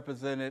was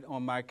represented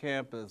on my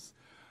campus,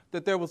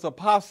 that there was a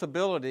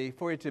possibility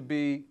for it to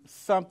be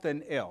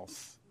something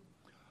else.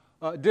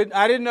 I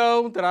didn't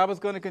know that I was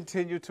going to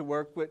continue to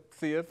work with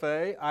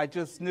CFA. I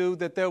just knew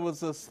that there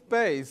was a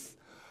space.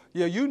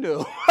 Yeah, you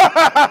knew.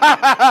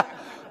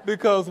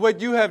 Because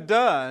what you have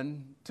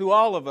done to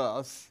all of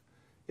us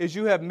is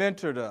you have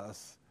mentored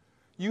us.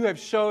 You have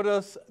showed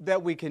us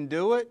that we can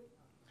do it.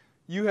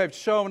 You have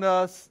shown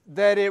us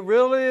that it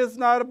really is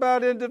not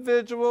about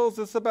individuals.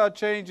 It's about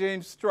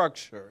changing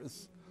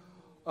structures.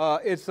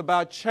 It's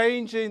about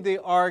changing the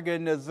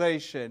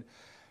organization.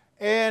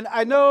 And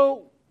I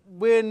know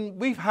when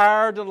we've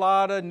hired a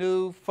lot of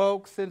new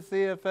folks in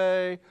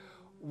CFA,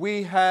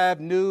 we have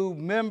new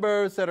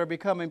members that are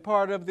becoming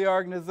part of the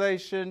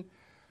organization,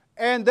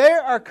 and they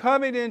are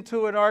coming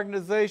into an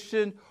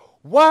organization,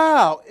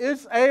 wow,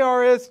 it's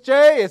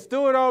ARSJ, it's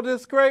doing all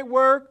this great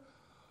work,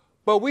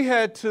 but we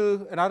had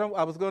to, and I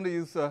was going to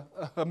use a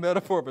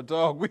metaphor of a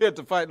dog, we had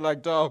to fight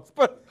like dogs,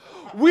 but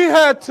we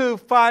had to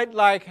fight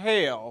like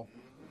hell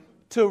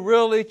to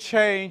really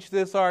change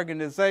this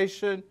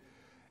organization.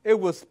 It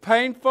was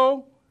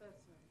painful.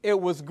 It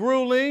was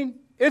grueling.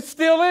 It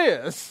still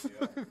is.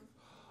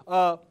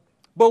 But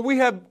we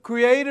have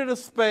created a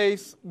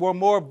space where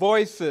more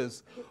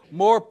voices,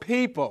 more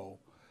people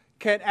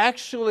can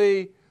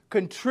actually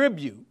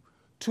contribute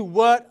to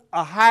what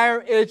a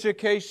higher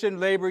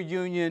education labor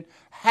union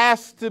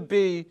has to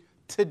be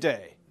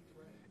today.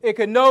 It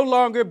can no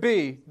longer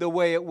be the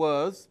way it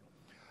was.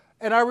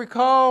 And I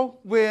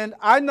recall when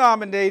I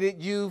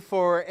nominated you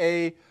for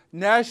a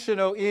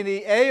National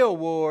NEA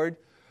Award,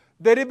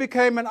 that it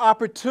became an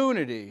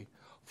opportunity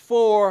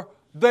for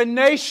the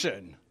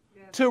nation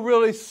to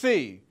really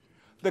see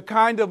the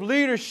kind of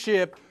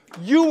leadership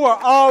you were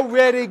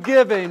already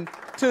giving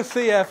to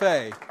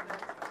CFA.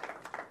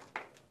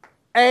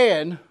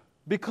 And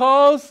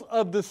because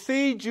of the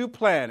seed you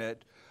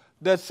planted,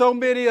 that so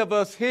many of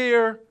us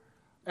here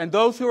and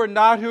those who are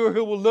not here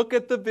who will look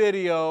at the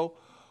video,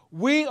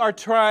 we are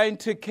trying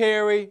to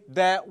carry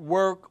that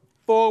work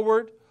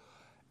forward,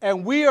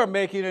 and we are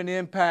making an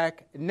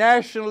impact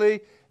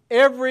nationally.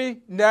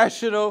 Every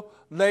national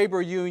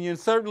labor union,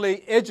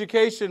 certainly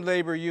education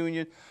labor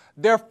union,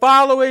 they're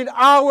following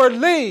our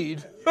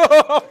lead.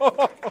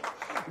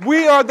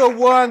 We are the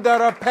ones that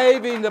are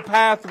paving the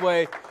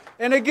pathway.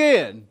 And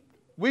again,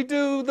 we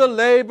do the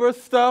labor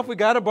stuff. We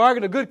got to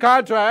bargain a good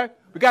contract.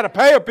 We got to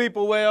pay our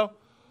people well.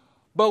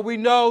 But we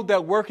know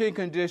that working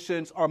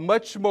conditions are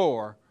much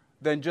more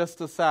than just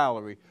a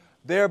salary.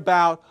 They're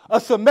about a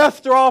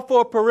semester off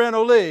for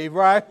parental leave,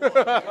 right?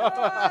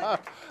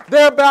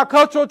 They're about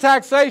cultural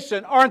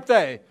taxation, aren't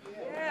they?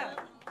 Yeah.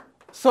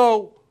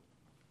 So,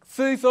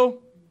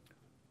 Cecil,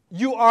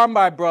 you are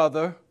my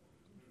brother.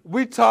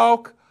 We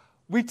talk,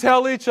 we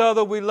tell each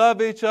other, we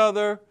love each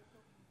other.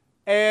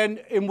 And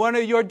in one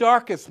of your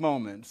darkest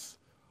moments,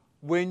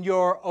 when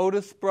your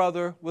oldest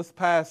brother was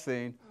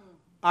passing,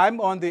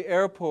 I'm on the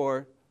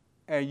airport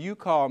and you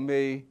call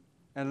me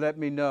and let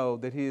me know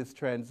that he is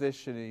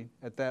transitioning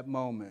at that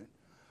moment.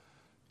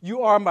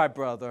 You are my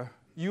brother.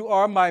 You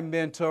are my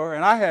mentor.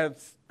 And I have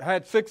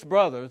had 6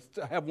 brothers.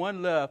 I have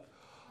 1 left.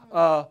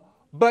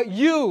 But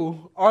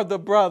you are the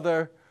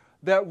brother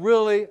that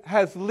really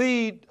has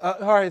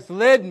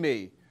led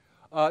me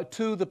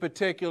to the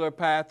particular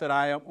path that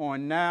I am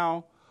on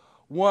now.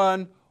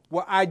 One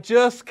where I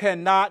just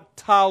cannot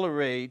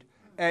tolerate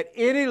at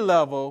any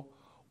level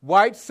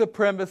white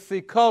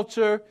supremacy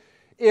culture.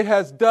 It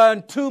has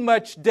done too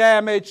much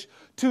damage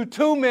to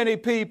too many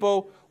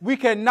people. We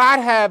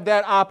cannot have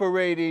that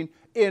operating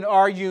in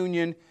our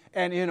union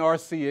and in our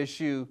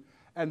CSU.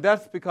 And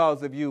that's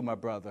because of you, my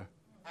brother.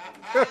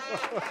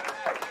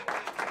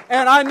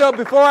 And I know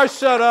before I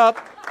shut up,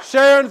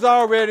 Sharon's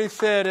already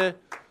said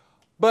it,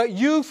 but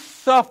you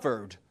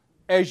suffered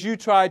as you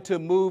tried to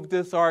move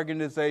this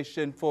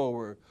organization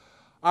forward.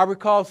 I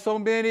recall so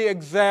many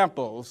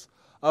examples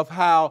of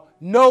how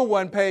no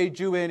one paid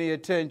you any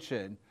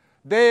attention.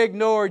 They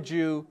ignored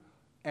you,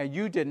 and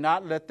you did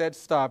not let that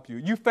stop you.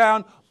 You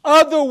found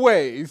other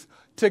ways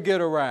to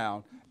get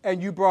around,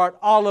 and you brought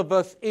all of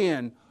us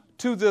in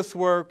to this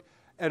work.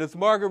 And as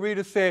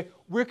Margarita said,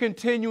 we're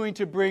continuing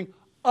to bring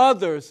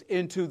others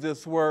into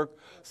this work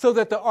so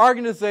that the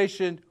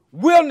organization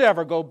will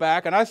never go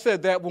back. And I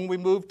said that when we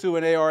moved to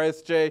an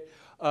ARSJ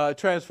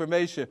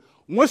transformation.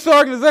 Once the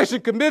organization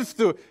commits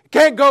to it, it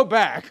can't go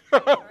back.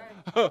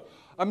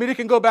 I mean, it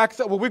can go back and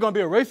say, well, we're going to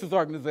be a racist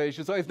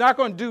organization, so it's not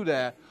going to do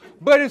that.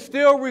 But it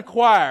still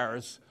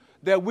requires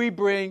that we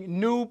bring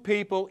new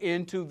people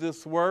into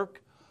this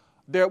work,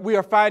 that we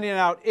are finding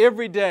out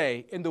every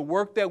day in the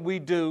work that we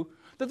do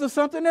that there's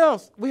something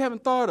else we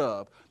haven't thought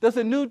of. There's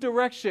a new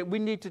direction we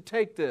need to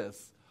take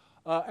this.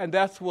 And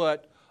that's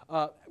what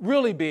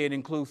really being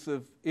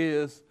inclusive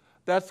is.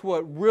 That's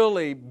what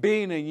really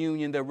being a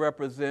union that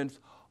represents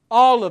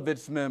all of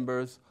its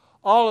members,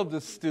 all of the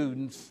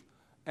students,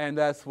 and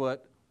that's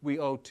what we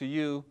owe to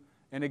you.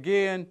 And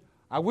again,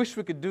 I wish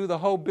we could do the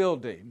whole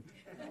building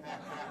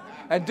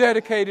and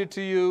dedicate it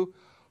to you.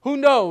 Who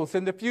knows,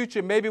 in the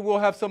future, maybe we'll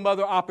have some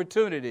other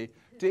opportunity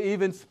to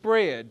even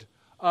spread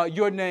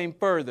your name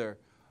further,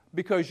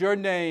 because your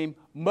name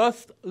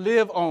must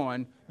live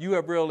on. You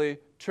have really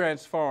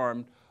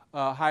transformed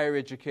higher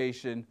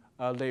education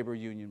labor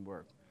union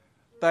work.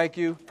 Thank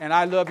you, and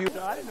I love you.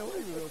 I didn't know what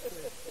you were going to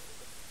say.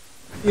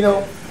 You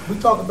know, we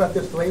talk about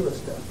this labor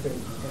stuff,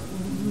 and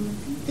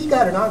he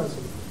got it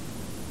honestly.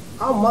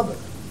 Our mother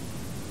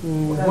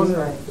was one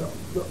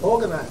of the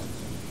organizers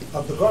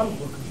of the garment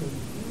workers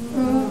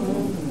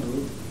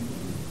union.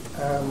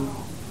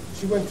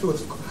 She went to a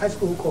high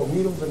school called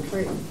Needles and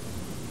Trade,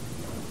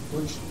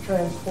 which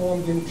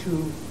transformed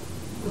into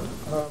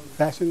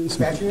Fashion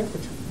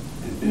Institute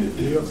in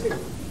New York City.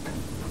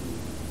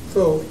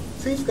 So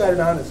she's got it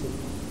honestly.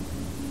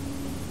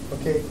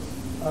 Okay.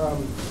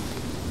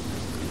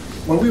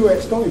 When we were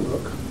at Stony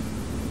Brook,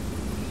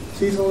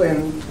 Cecil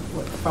and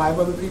what, 5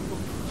 other people?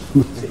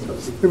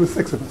 There were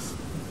 6 of us.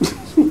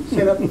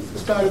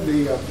 Started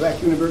the Black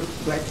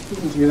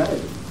Students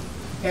United.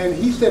 And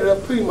he set it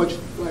up pretty much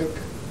like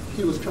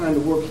he was trying to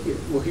work here.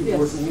 Well, he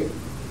was working here.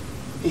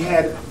 He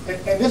had,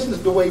 and this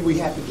is the way we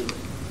had to do it.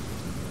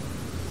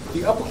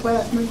 The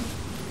upperclassmen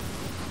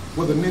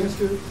were the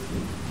ministers.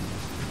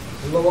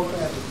 The lower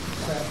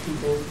class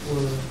people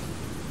were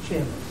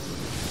chairmen.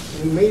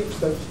 And we made it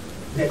such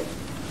that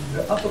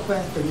the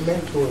upperclassmen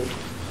mentored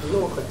the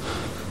lower class.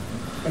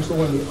 And so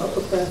when the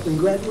upperclassmen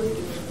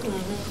graduated,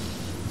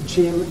 the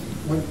chairman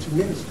went to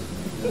minister,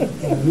 and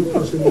the new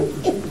person went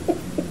to chairman.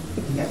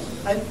 And that's,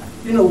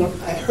 when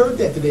I heard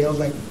that today, I was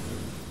like,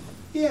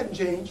 he hadn't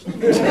changed.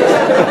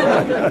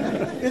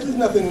 This is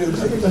nothing new.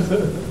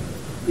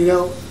 You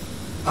know,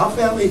 our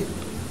family,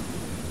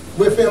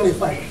 we're family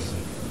fighters.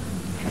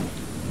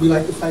 We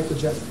like to fight for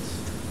justice.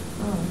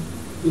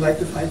 We like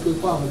to fight for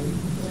equality.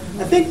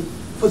 I think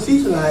for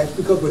Cecil and I, it's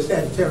because we're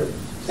Sagittarian.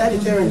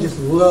 Sagittarians just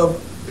love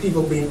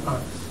people being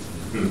honest.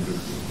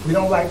 We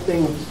don't like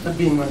things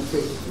being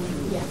unfair.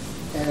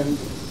 And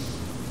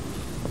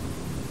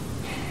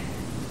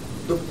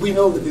we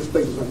know that this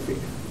place is unfair.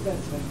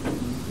 That's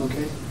right.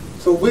 Okay?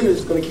 So we're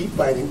just going to keep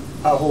fighting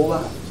our whole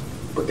lives.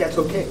 But that's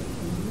okay.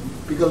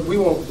 Because we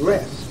won't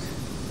rest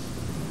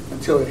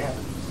until it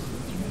happens.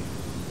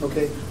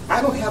 Okay?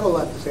 I don't have a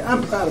lot to say.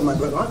 I'm proud of my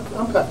brother.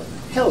 I'm proud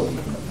of hell of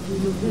my brother.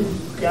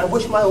 Okay, I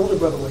wish my older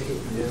brother were here.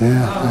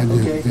 Yeah, I do.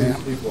 Okay? Yeah.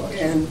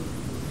 And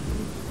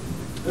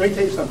let me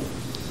tell you something.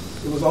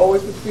 It was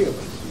always the 3 of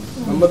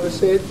us. My mother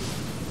said,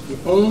 the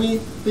only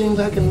things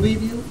I can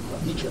leave you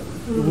are each other.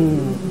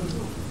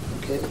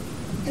 Okay?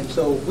 And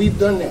so we've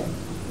done that.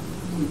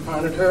 We've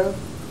honored her.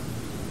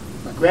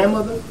 My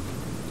grandmother,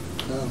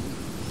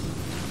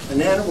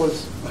 Nana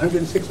was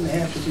 106 and a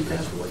half when she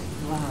passed away.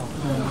 Wow.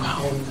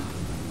 And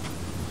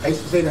I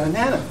used to say to her,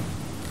 Nana,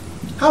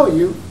 how are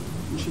you?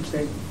 And she'd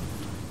say,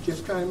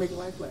 just trying to make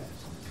life last.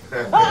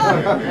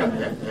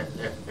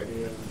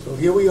 So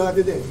here we are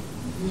today,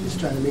 just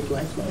trying to make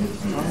life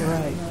last. All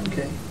right.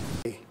 Okay.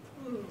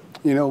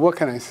 You know, what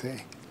can I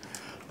say?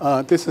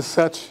 This is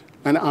such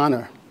an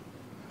honor,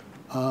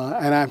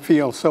 and I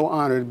feel so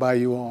honored by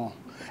you all.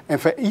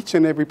 And for each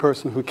and every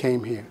person who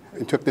came here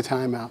and took the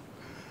time out,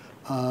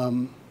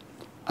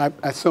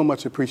 I so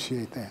much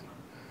appreciate that.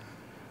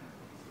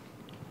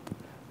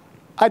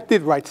 I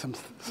did write some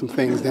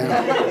things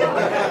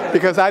down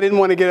because I didn't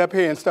want to get up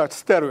here and start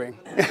stuttering.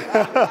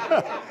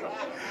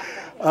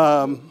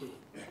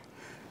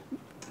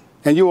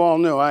 And you all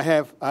know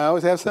I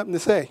always have something to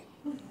say.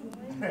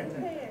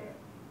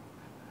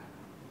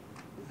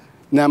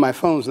 Now my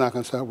phone's not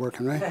going to start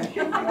working, right?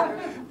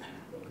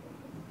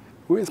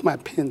 Where's my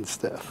pen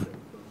stuff?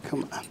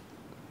 Come on.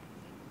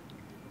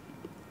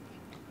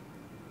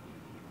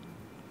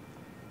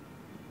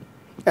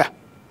 Yeah.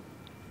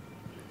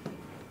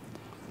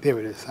 There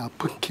it is. I'll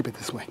keep it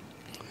this way.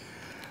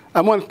 I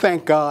want to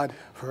thank God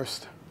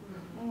first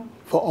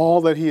for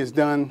all that he has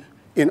done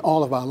in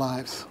all of our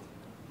lives.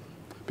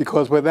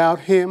 Because without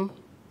him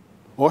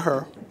or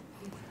her,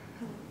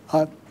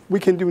 we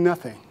can do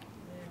nothing.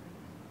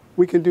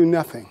 We can do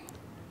nothing.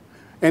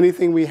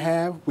 Anything we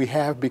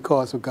have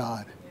because of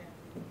God.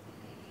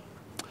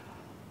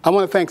 I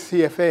want to thank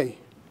CFA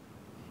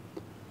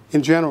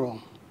in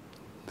general,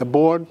 the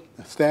board,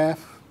 the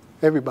staff,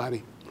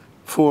 everybody,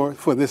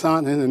 for this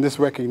honor and this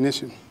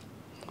recognition.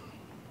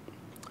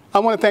 I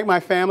want to thank my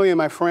family and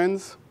my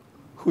friends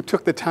who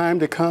took the time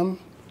to come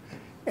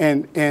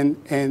and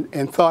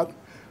thought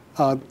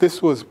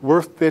this was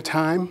worth their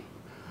time.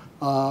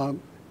 I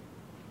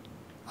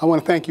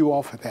want to thank you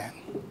all for that.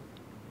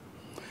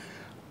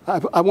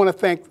 I want to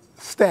thank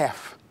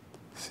staff,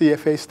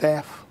 CFA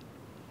staff,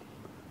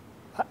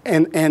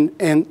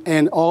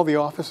 and all the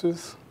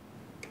officers,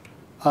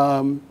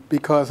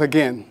 because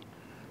again,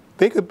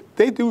 they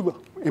do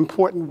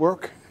important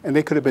work, and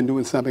they could have been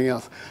doing something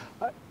else.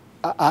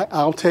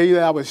 I'll tell you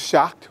that I was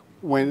shocked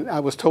when I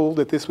was told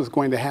that this was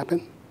going to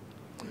happen,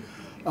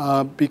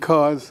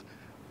 because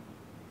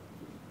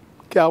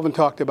Calvin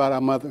talked about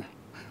our mother.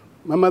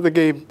 My mother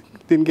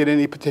didn't get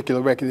any particular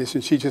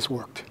recognition. She just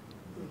worked.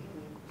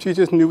 She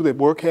just knew that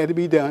work had to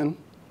be done,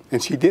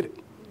 and she did it.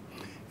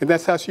 And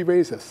that's how she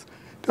raised us.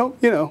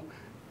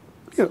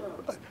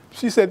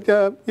 She said,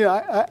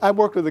 I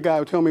worked with a guy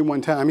who told me one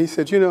time, he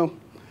said,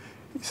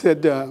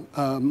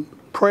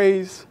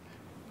 praise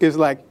is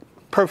like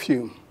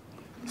perfume.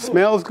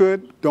 Smells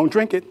good, don't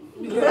drink it.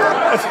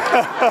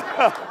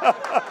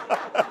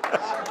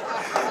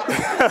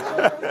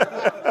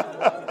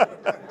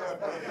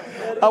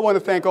 I want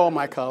to thank all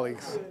my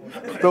colleagues,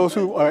 those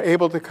who are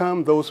able to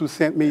come, those who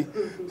sent me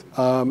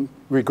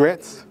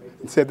regrets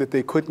and said that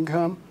they couldn't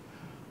come.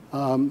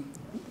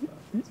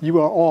 You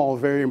are all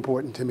very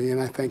important to me,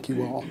 and I thank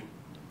you all.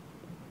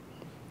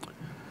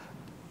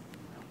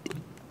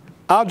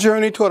 Our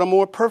journey toward a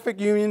more perfect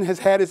union has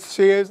had its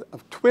shares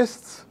of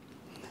twists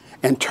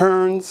and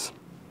turns.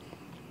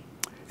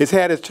 It's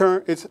had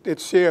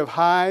its share of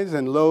highs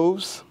and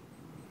lows.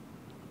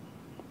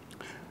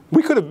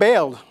 We could have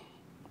bailed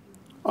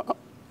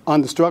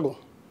on the struggle.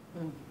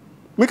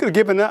 We could have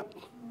given up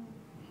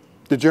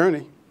the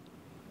journey.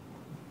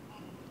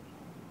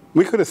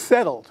 We could have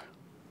settled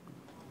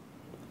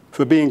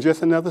for being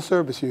just another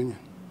service union.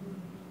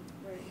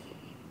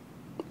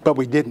 But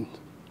we didn't.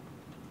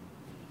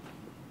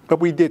 But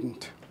we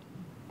didn't.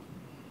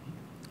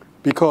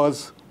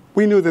 Because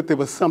we knew that there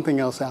was something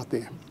else out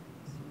there.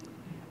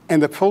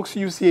 And the folks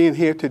you see in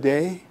here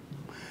today,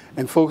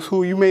 and folks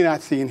who you may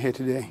not see in here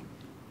today,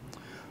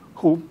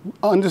 who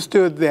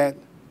understood that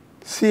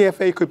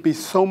CFA could be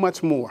so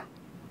much more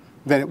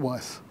than it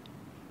was.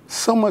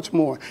 So much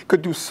more.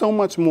 Could do so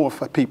much more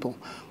for people.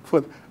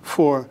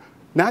 For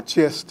not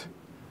just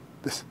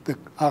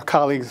our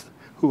colleagues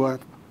who are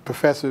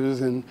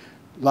professors and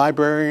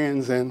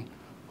librarians and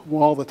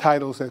all the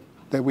titles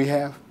that we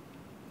have,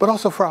 but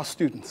also for our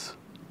students.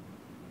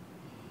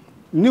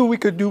 Knew we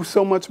could do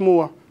so much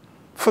more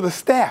for the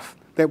staff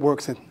that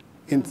works in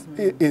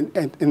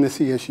the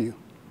CSU.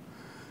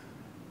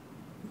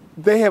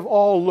 They have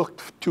all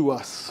looked to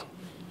us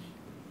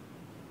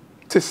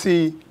to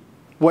see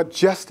what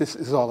justice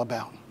is all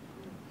about,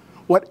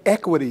 what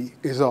equity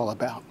is all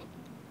about.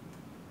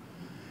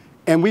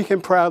 And we can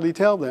proudly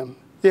tell them,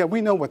 yeah,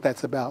 we know what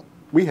that's about.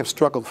 We have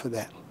struggled for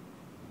that.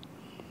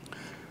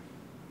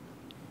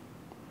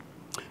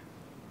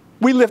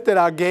 We lifted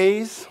our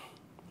gaze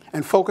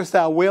and focused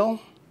our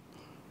will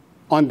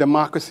on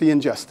democracy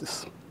and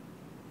justice.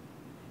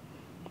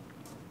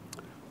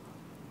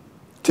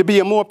 To be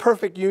a more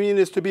perfect union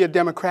is to be a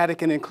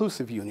democratic and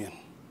inclusive union.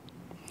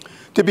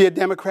 To be a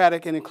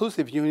democratic and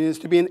inclusive union is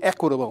to be an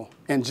equitable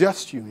and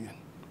just union.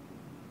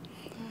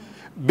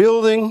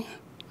 Building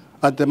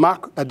a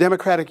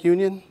democratic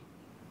union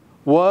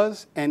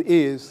was and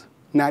is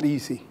not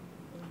easy.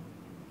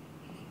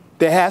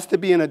 There has to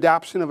be an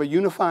adoption of a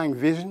unifying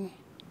vision,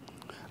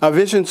 a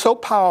vision so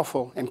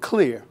powerful and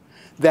clear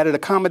that it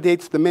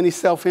accommodates the many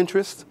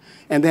self-interests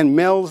and then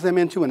melds them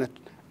into an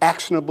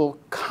actionable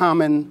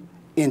common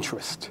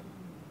interest.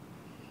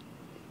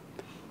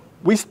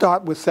 We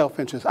start with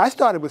self-interest. I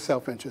started with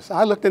self-interest.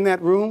 I looked in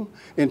that room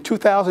in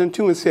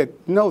 2002 and said,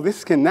 no,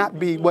 this cannot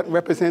be what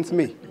represents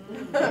me.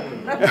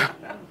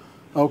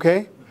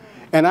 Okay?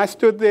 And I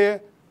stood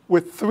there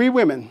with 3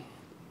 women.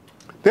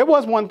 There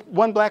was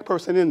one black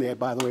person in there,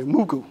 by the way,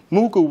 Mugu.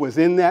 Mugu was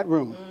in that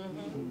room.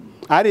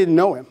 I didn't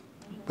know him,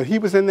 but he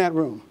was in that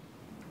room.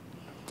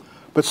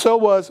 But so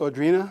was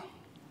Audrina,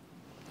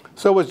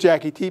 so was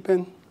Jackie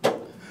Teepin,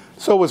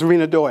 so was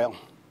Rena Doyle.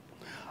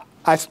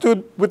 I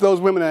stood with those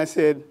women and I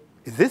said,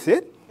 is this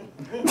it?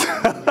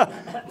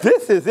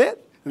 This is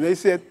it? And they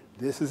said,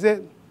 this is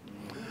it.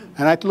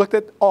 And I looked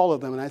at all of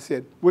them and I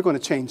said, we're going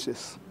to change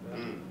this.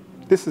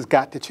 This has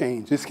got to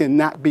change. This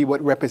cannot be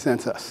what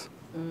represents us.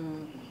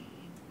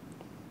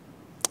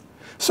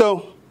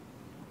 So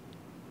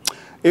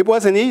it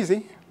wasn't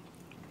easy,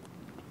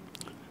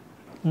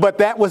 but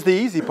that was the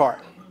easy part.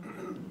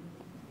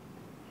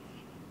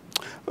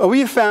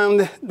 We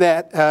found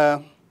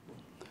that,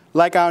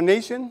 like our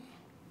nation,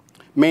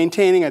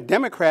 maintaining a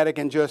democratic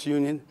and just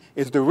union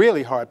is the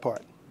really hard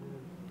part.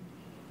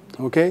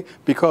 Okay?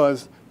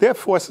 Because there are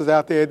forces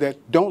out there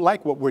that don't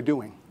like what we're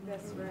doing.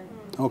 That's right.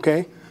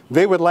 Okay?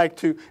 They would like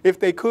to, if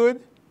they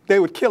could, they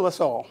would kill us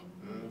all.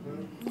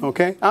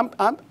 Okay? I'm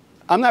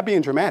not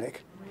being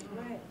dramatic.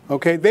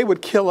 Okay? They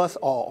would kill us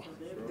all.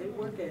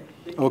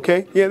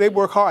 Okay? Yeah, they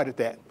work hard at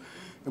that.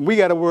 And we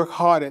got to work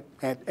hard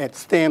at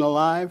staying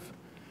alive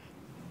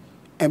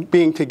and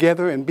being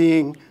together and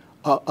being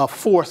a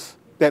force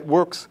that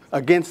works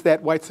against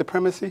that white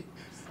supremacy.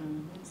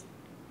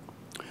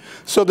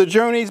 So the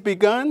journey's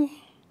begun,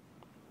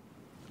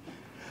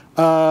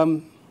 but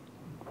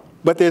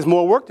there's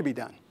more work to be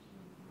done.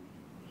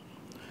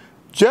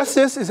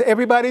 Justice is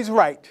everybody's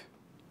right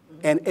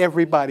and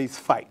everybody's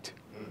fight.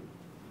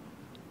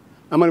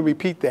 I'm going to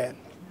repeat that.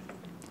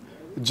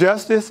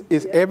 Justice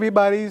is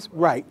everybody's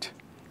right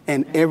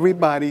and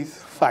everybody's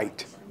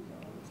fight.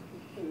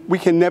 We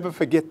can never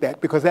forget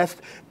that because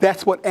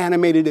that's what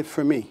animated it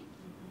for me.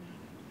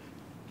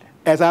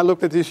 As I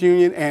looked at this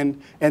union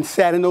and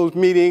sat in those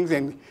meetings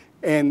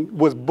and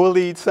was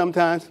bullied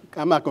sometimes,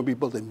 I'm not going to be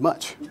bullied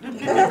much,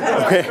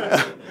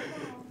 okay?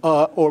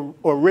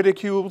 Or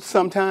ridiculed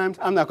sometimes,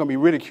 I'm not going to be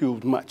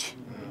ridiculed much,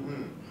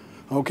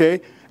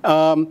 okay?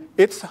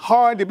 It's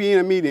hard to be in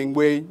a meeting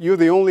where you're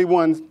the only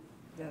one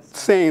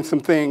saying some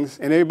things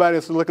and everybody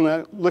else is looking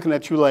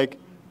at you like,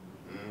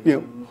 you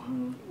know,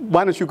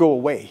 why don't you go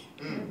away?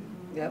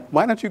 Yep.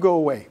 Why don't you go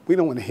away? We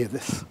don't want to hear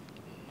this.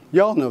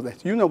 Y'all know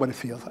that. You know what it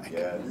feels like.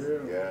 Yes,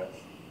 yes.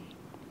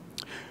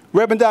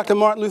 Reverend Dr.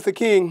 Martin Luther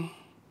King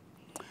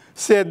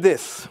said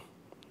this: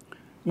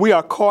 "We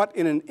are caught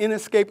in an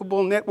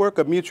inescapable network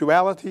of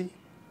mutuality,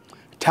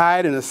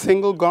 tied in a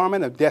single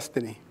garment of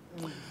destiny.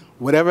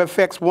 Whatever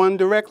affects one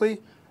directly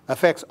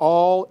affects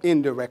all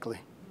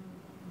indirectly."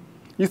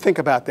 You think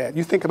about that.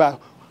 You think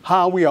about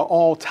how we are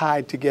all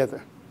tied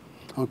together.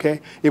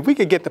 Okay? If we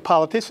could get the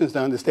politicians to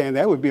understand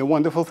that, it would be a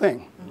wonderful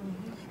thing.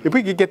 If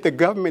we could get the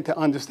government to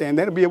understand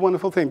that, it would be a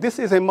wonderful thing. This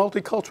is a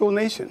multicultural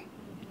nation.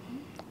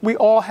 We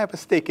all have a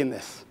stake in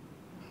this.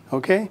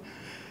 Okay?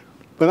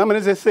 But I'm going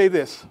to just say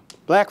this.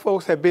 Black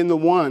folks have been the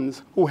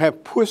ones who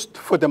have pushed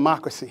for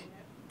democracy.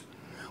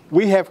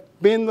 We have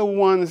been the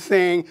ones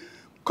saying,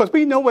 because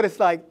we know what it's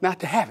like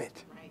not to have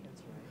it.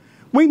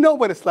 We know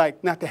what it's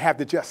like not to have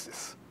the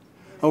justice.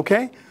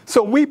 Okay?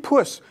 So we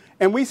push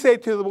and we say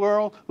to the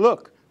world,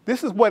 look,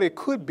 this is what it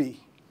could be.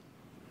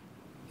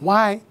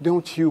 Why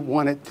don't you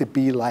want it to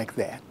be like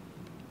that?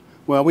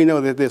 Well, we know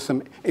that there's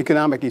some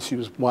economic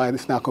issues why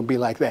it's not going to be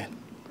like that.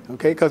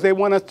 Okay? Because they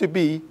want us to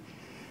be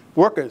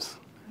workers.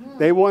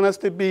 They want us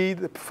to be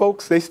the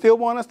folks, they still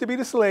want us to be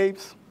the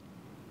slaves.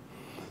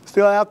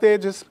 Still out there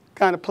just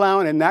kind of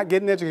plowing and not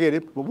getting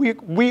educated. But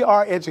we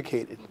are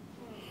educated.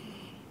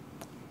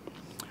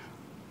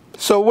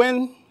 So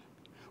when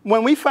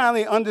we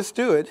finally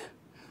understood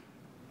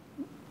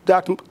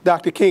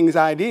Dr. King's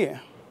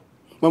idea,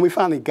 when we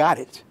finally got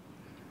it,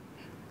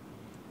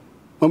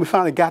 when we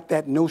finally got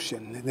that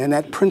notion and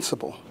that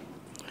principle,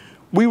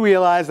 we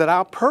realized that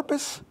our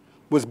purpose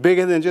was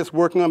bigger than just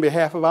working on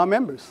behalf of our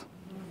members.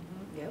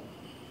 Yep.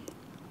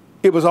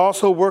 It was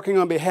also working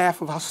on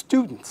behalf of our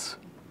students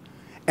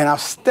and our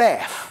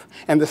staff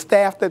and the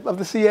staff of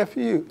the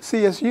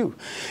CSU.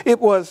 It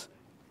was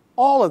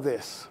all of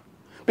this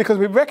because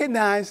we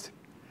recognized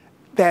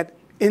that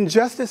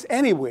injustice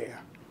anywhere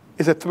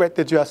is a threat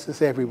to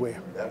justice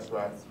everywhere. That's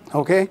right.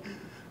 Okay?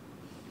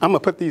 I'm going to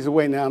put these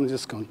away now. I'm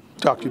just going to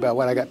talk to you about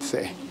what I got to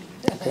say.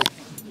 Okay?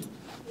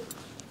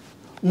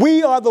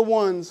 We are the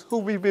ones who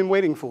we've been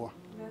waiting for.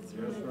 That's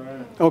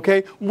right.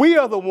 Okay? We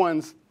are the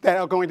ones that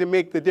are going to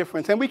make the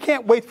difference. And we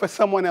can't wait for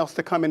someone else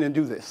to come in and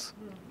do this.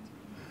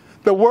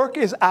 The work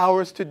is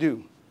ours to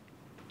do.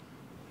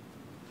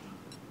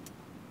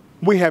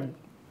 We have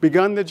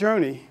begun the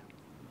journey,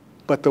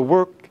 but the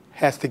work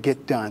has to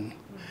get done.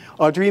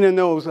 Audrina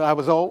knows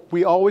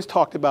we always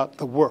talked about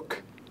the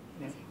work.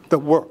 The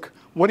work.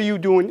 What are you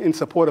doing in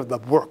support of the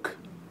work?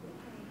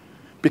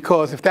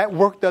 Because if that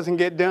work doesn't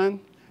get done,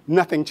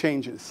 nothing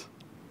changes.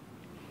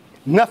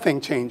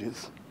 Nothing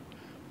changes.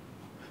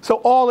 So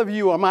all of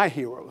you are my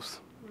heroes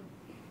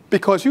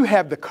because you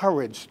have the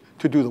courage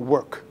to do the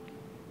work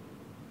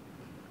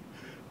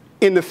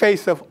in the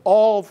face of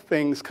all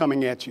things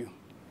coming at you.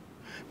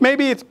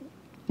 Maybe it's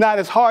not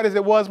as hard as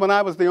it was when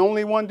I was the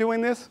only one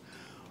doing this,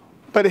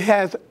 but it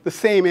has the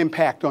same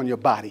impact on your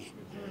body,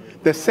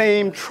 the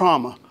same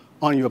trauma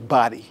on your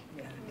body.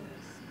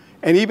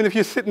 And even if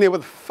you're sitting there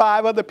with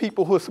 5 other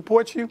people who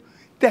support you,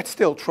 that's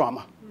still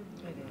trauma.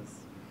 It is.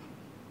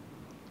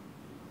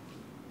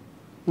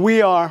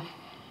 We are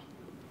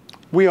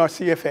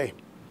CFA.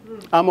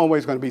 I'm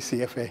always going to be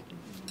CFA.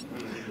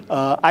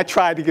 I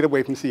tried to get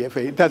away from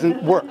CFA. It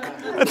doesn't work.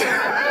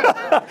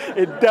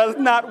 It does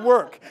not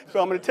work. So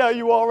I'm going to tell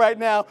you all right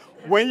now,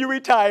 when you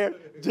retire,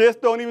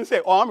 just don't even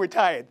say, oh, I'm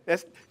retired.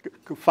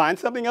 Find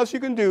something else you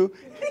can do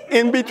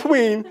in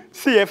between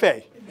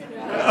CFA.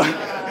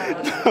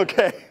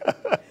 Okay?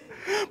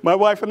 My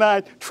wife and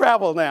I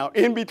travel now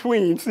in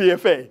between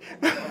CFA.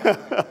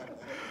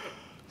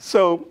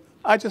 So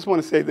I just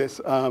want to say this.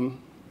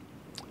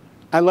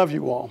 I love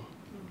you all.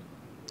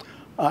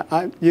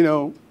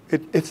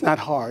 It's not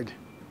hard.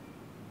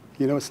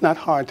 It's not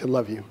hard to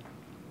love you.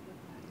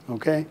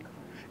 Okay?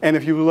 And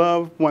if you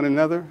love one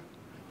another,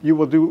 you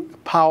will do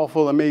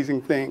powerful,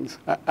 amazing things.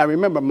 I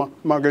remember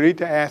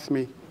Margarita asked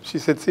me, she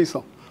said,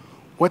 Cecil,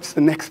 what's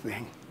the next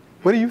thing?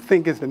 What do you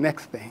think is the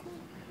next thing?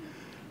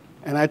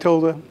 And I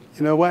told her,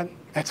 you know what?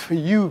 That's for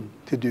you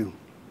to do.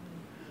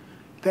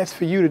 That's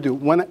for you to do.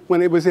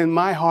 When it was in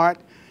my heart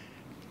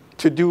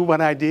to do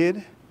what I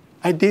did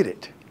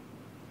it.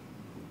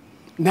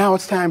 Now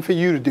it's time for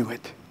you to do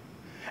it.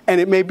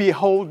 And it may be a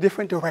whole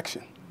different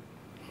direction.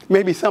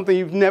 Maybe something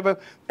you've never,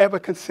 ever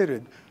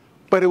considered,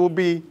 but it will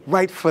be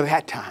right for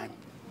that time.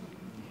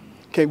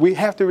 Okay, we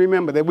have to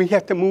remember that we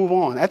have to move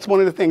on. That's one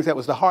of the things that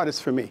was the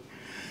hardest for me,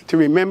 to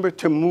remember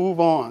to move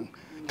on,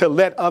 to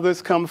let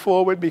others come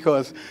forward,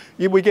 because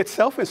we get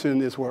selfish in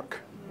this work.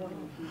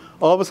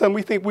 All of a sudden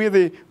we think we're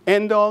the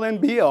end-all and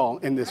be-all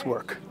in this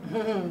work,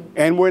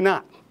 and we're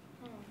not.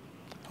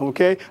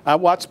 Okay, I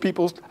watch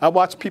people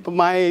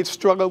my age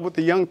struggle with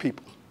the young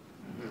people.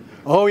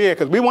 Oh yeah,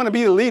 because we want to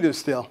be the leaders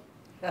still.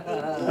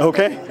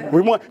 Okay,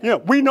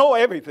 we know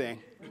everything.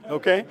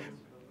 Okay,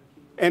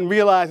 and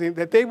realizing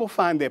that they will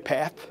find their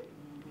path,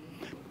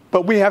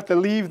 but we have to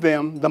leave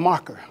them the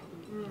marker.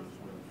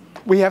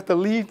 We have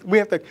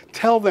to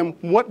tell them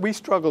what we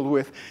struggled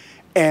with,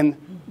 and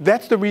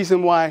that's the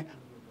reason why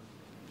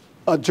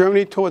A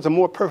Journey Towards a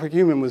More Perfect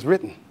Human was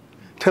written,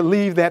 to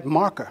leave that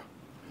marker,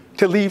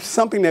 to leave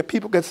something that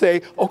people can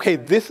say, okay,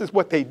 this is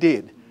what they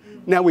did.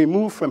 Now we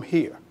move from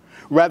here,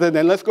 rather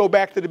than let's go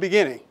back to the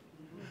beginning,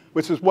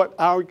 which is what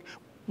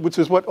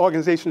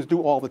organizations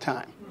do all the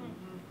time.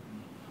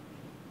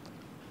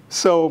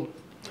 So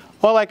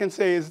all I can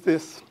say is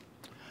this: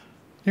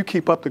 you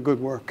keep up the good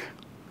work.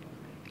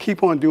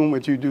 Keep on doing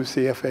what you do,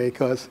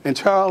 CFA. And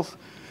Charles,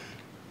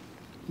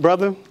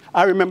 brother,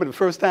 I remember the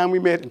first time we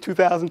met in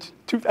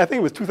 2002, I think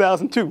it was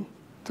 2002,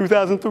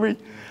 2003.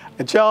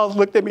 And Charles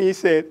looked at me,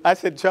 I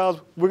said,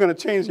 Charles, we're going to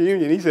change the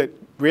union. He said,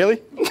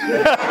 really?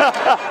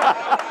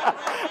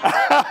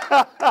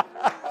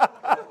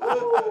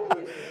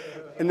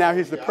 And now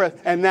he's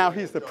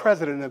the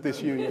president of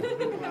this union.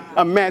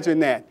 Imagine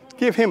that.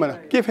 Give him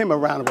a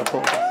round of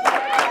applause.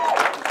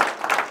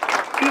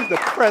 He's the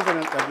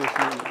president of this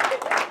union.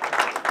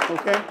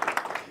 Okay?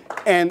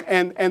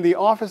 And the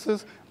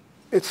officers,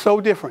 it's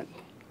so different.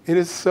 It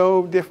is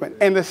so different.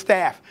 And the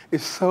staff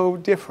is so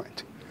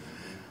different.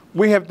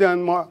 We have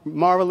done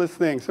marvelous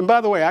things. And by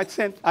the way, I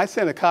sent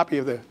a copy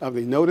of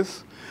the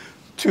notice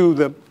to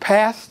the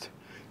past,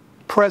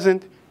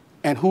 present,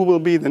 and who will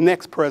be the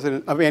next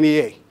president of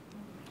NEA.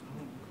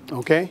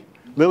 Okay?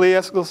 Lily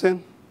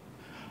Eskelson,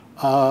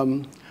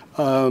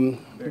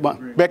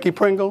 Becky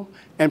Pringle,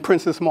 and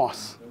Princess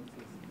Moss.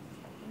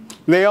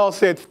 They all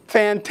said,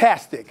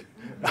 fantastic,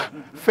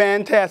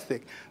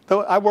 fantastic.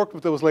 I worked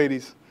with those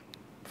ladies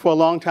for a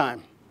long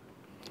time.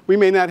 We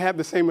may not have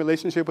the same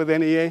relationship with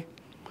NEA,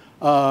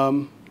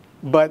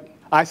 but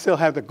I still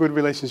have a good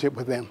relationship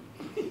with them.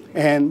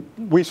 And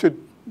we should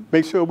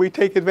make sure we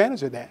take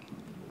advantage of that.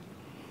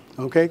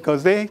 Okay,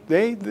 because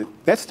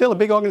that's still a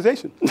big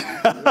organization.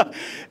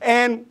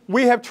 And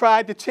we have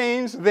tried to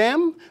change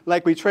them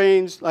like we're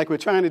trying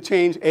to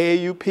change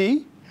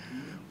AAUP.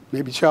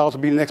 Maybe Charles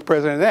will be the next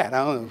president of that.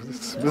 I don't know.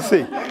 We'll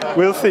see.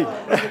 We'll see.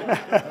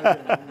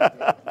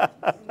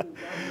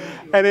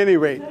 At any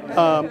rate,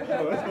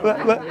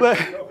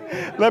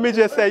 let me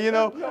just say,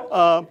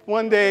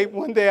 one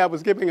day I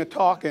was giving a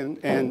talk,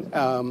 and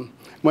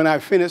when I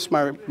finished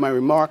my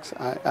remarks,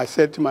 I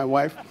said to my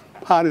wife,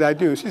 how did I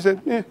do? She said,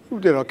 you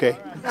did okay.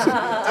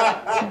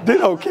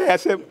 Did okay. I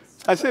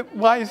said,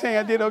 why are you saying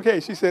I did okay?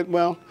 She said,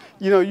 well,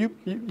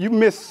 you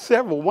missed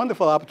several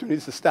wonderful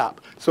opportunities to stop,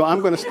 so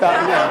I'm going to stop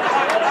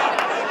now.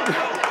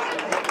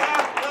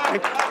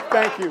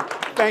 Thank you.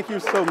 Thank you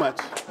so much.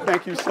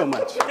 Thank you so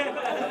much.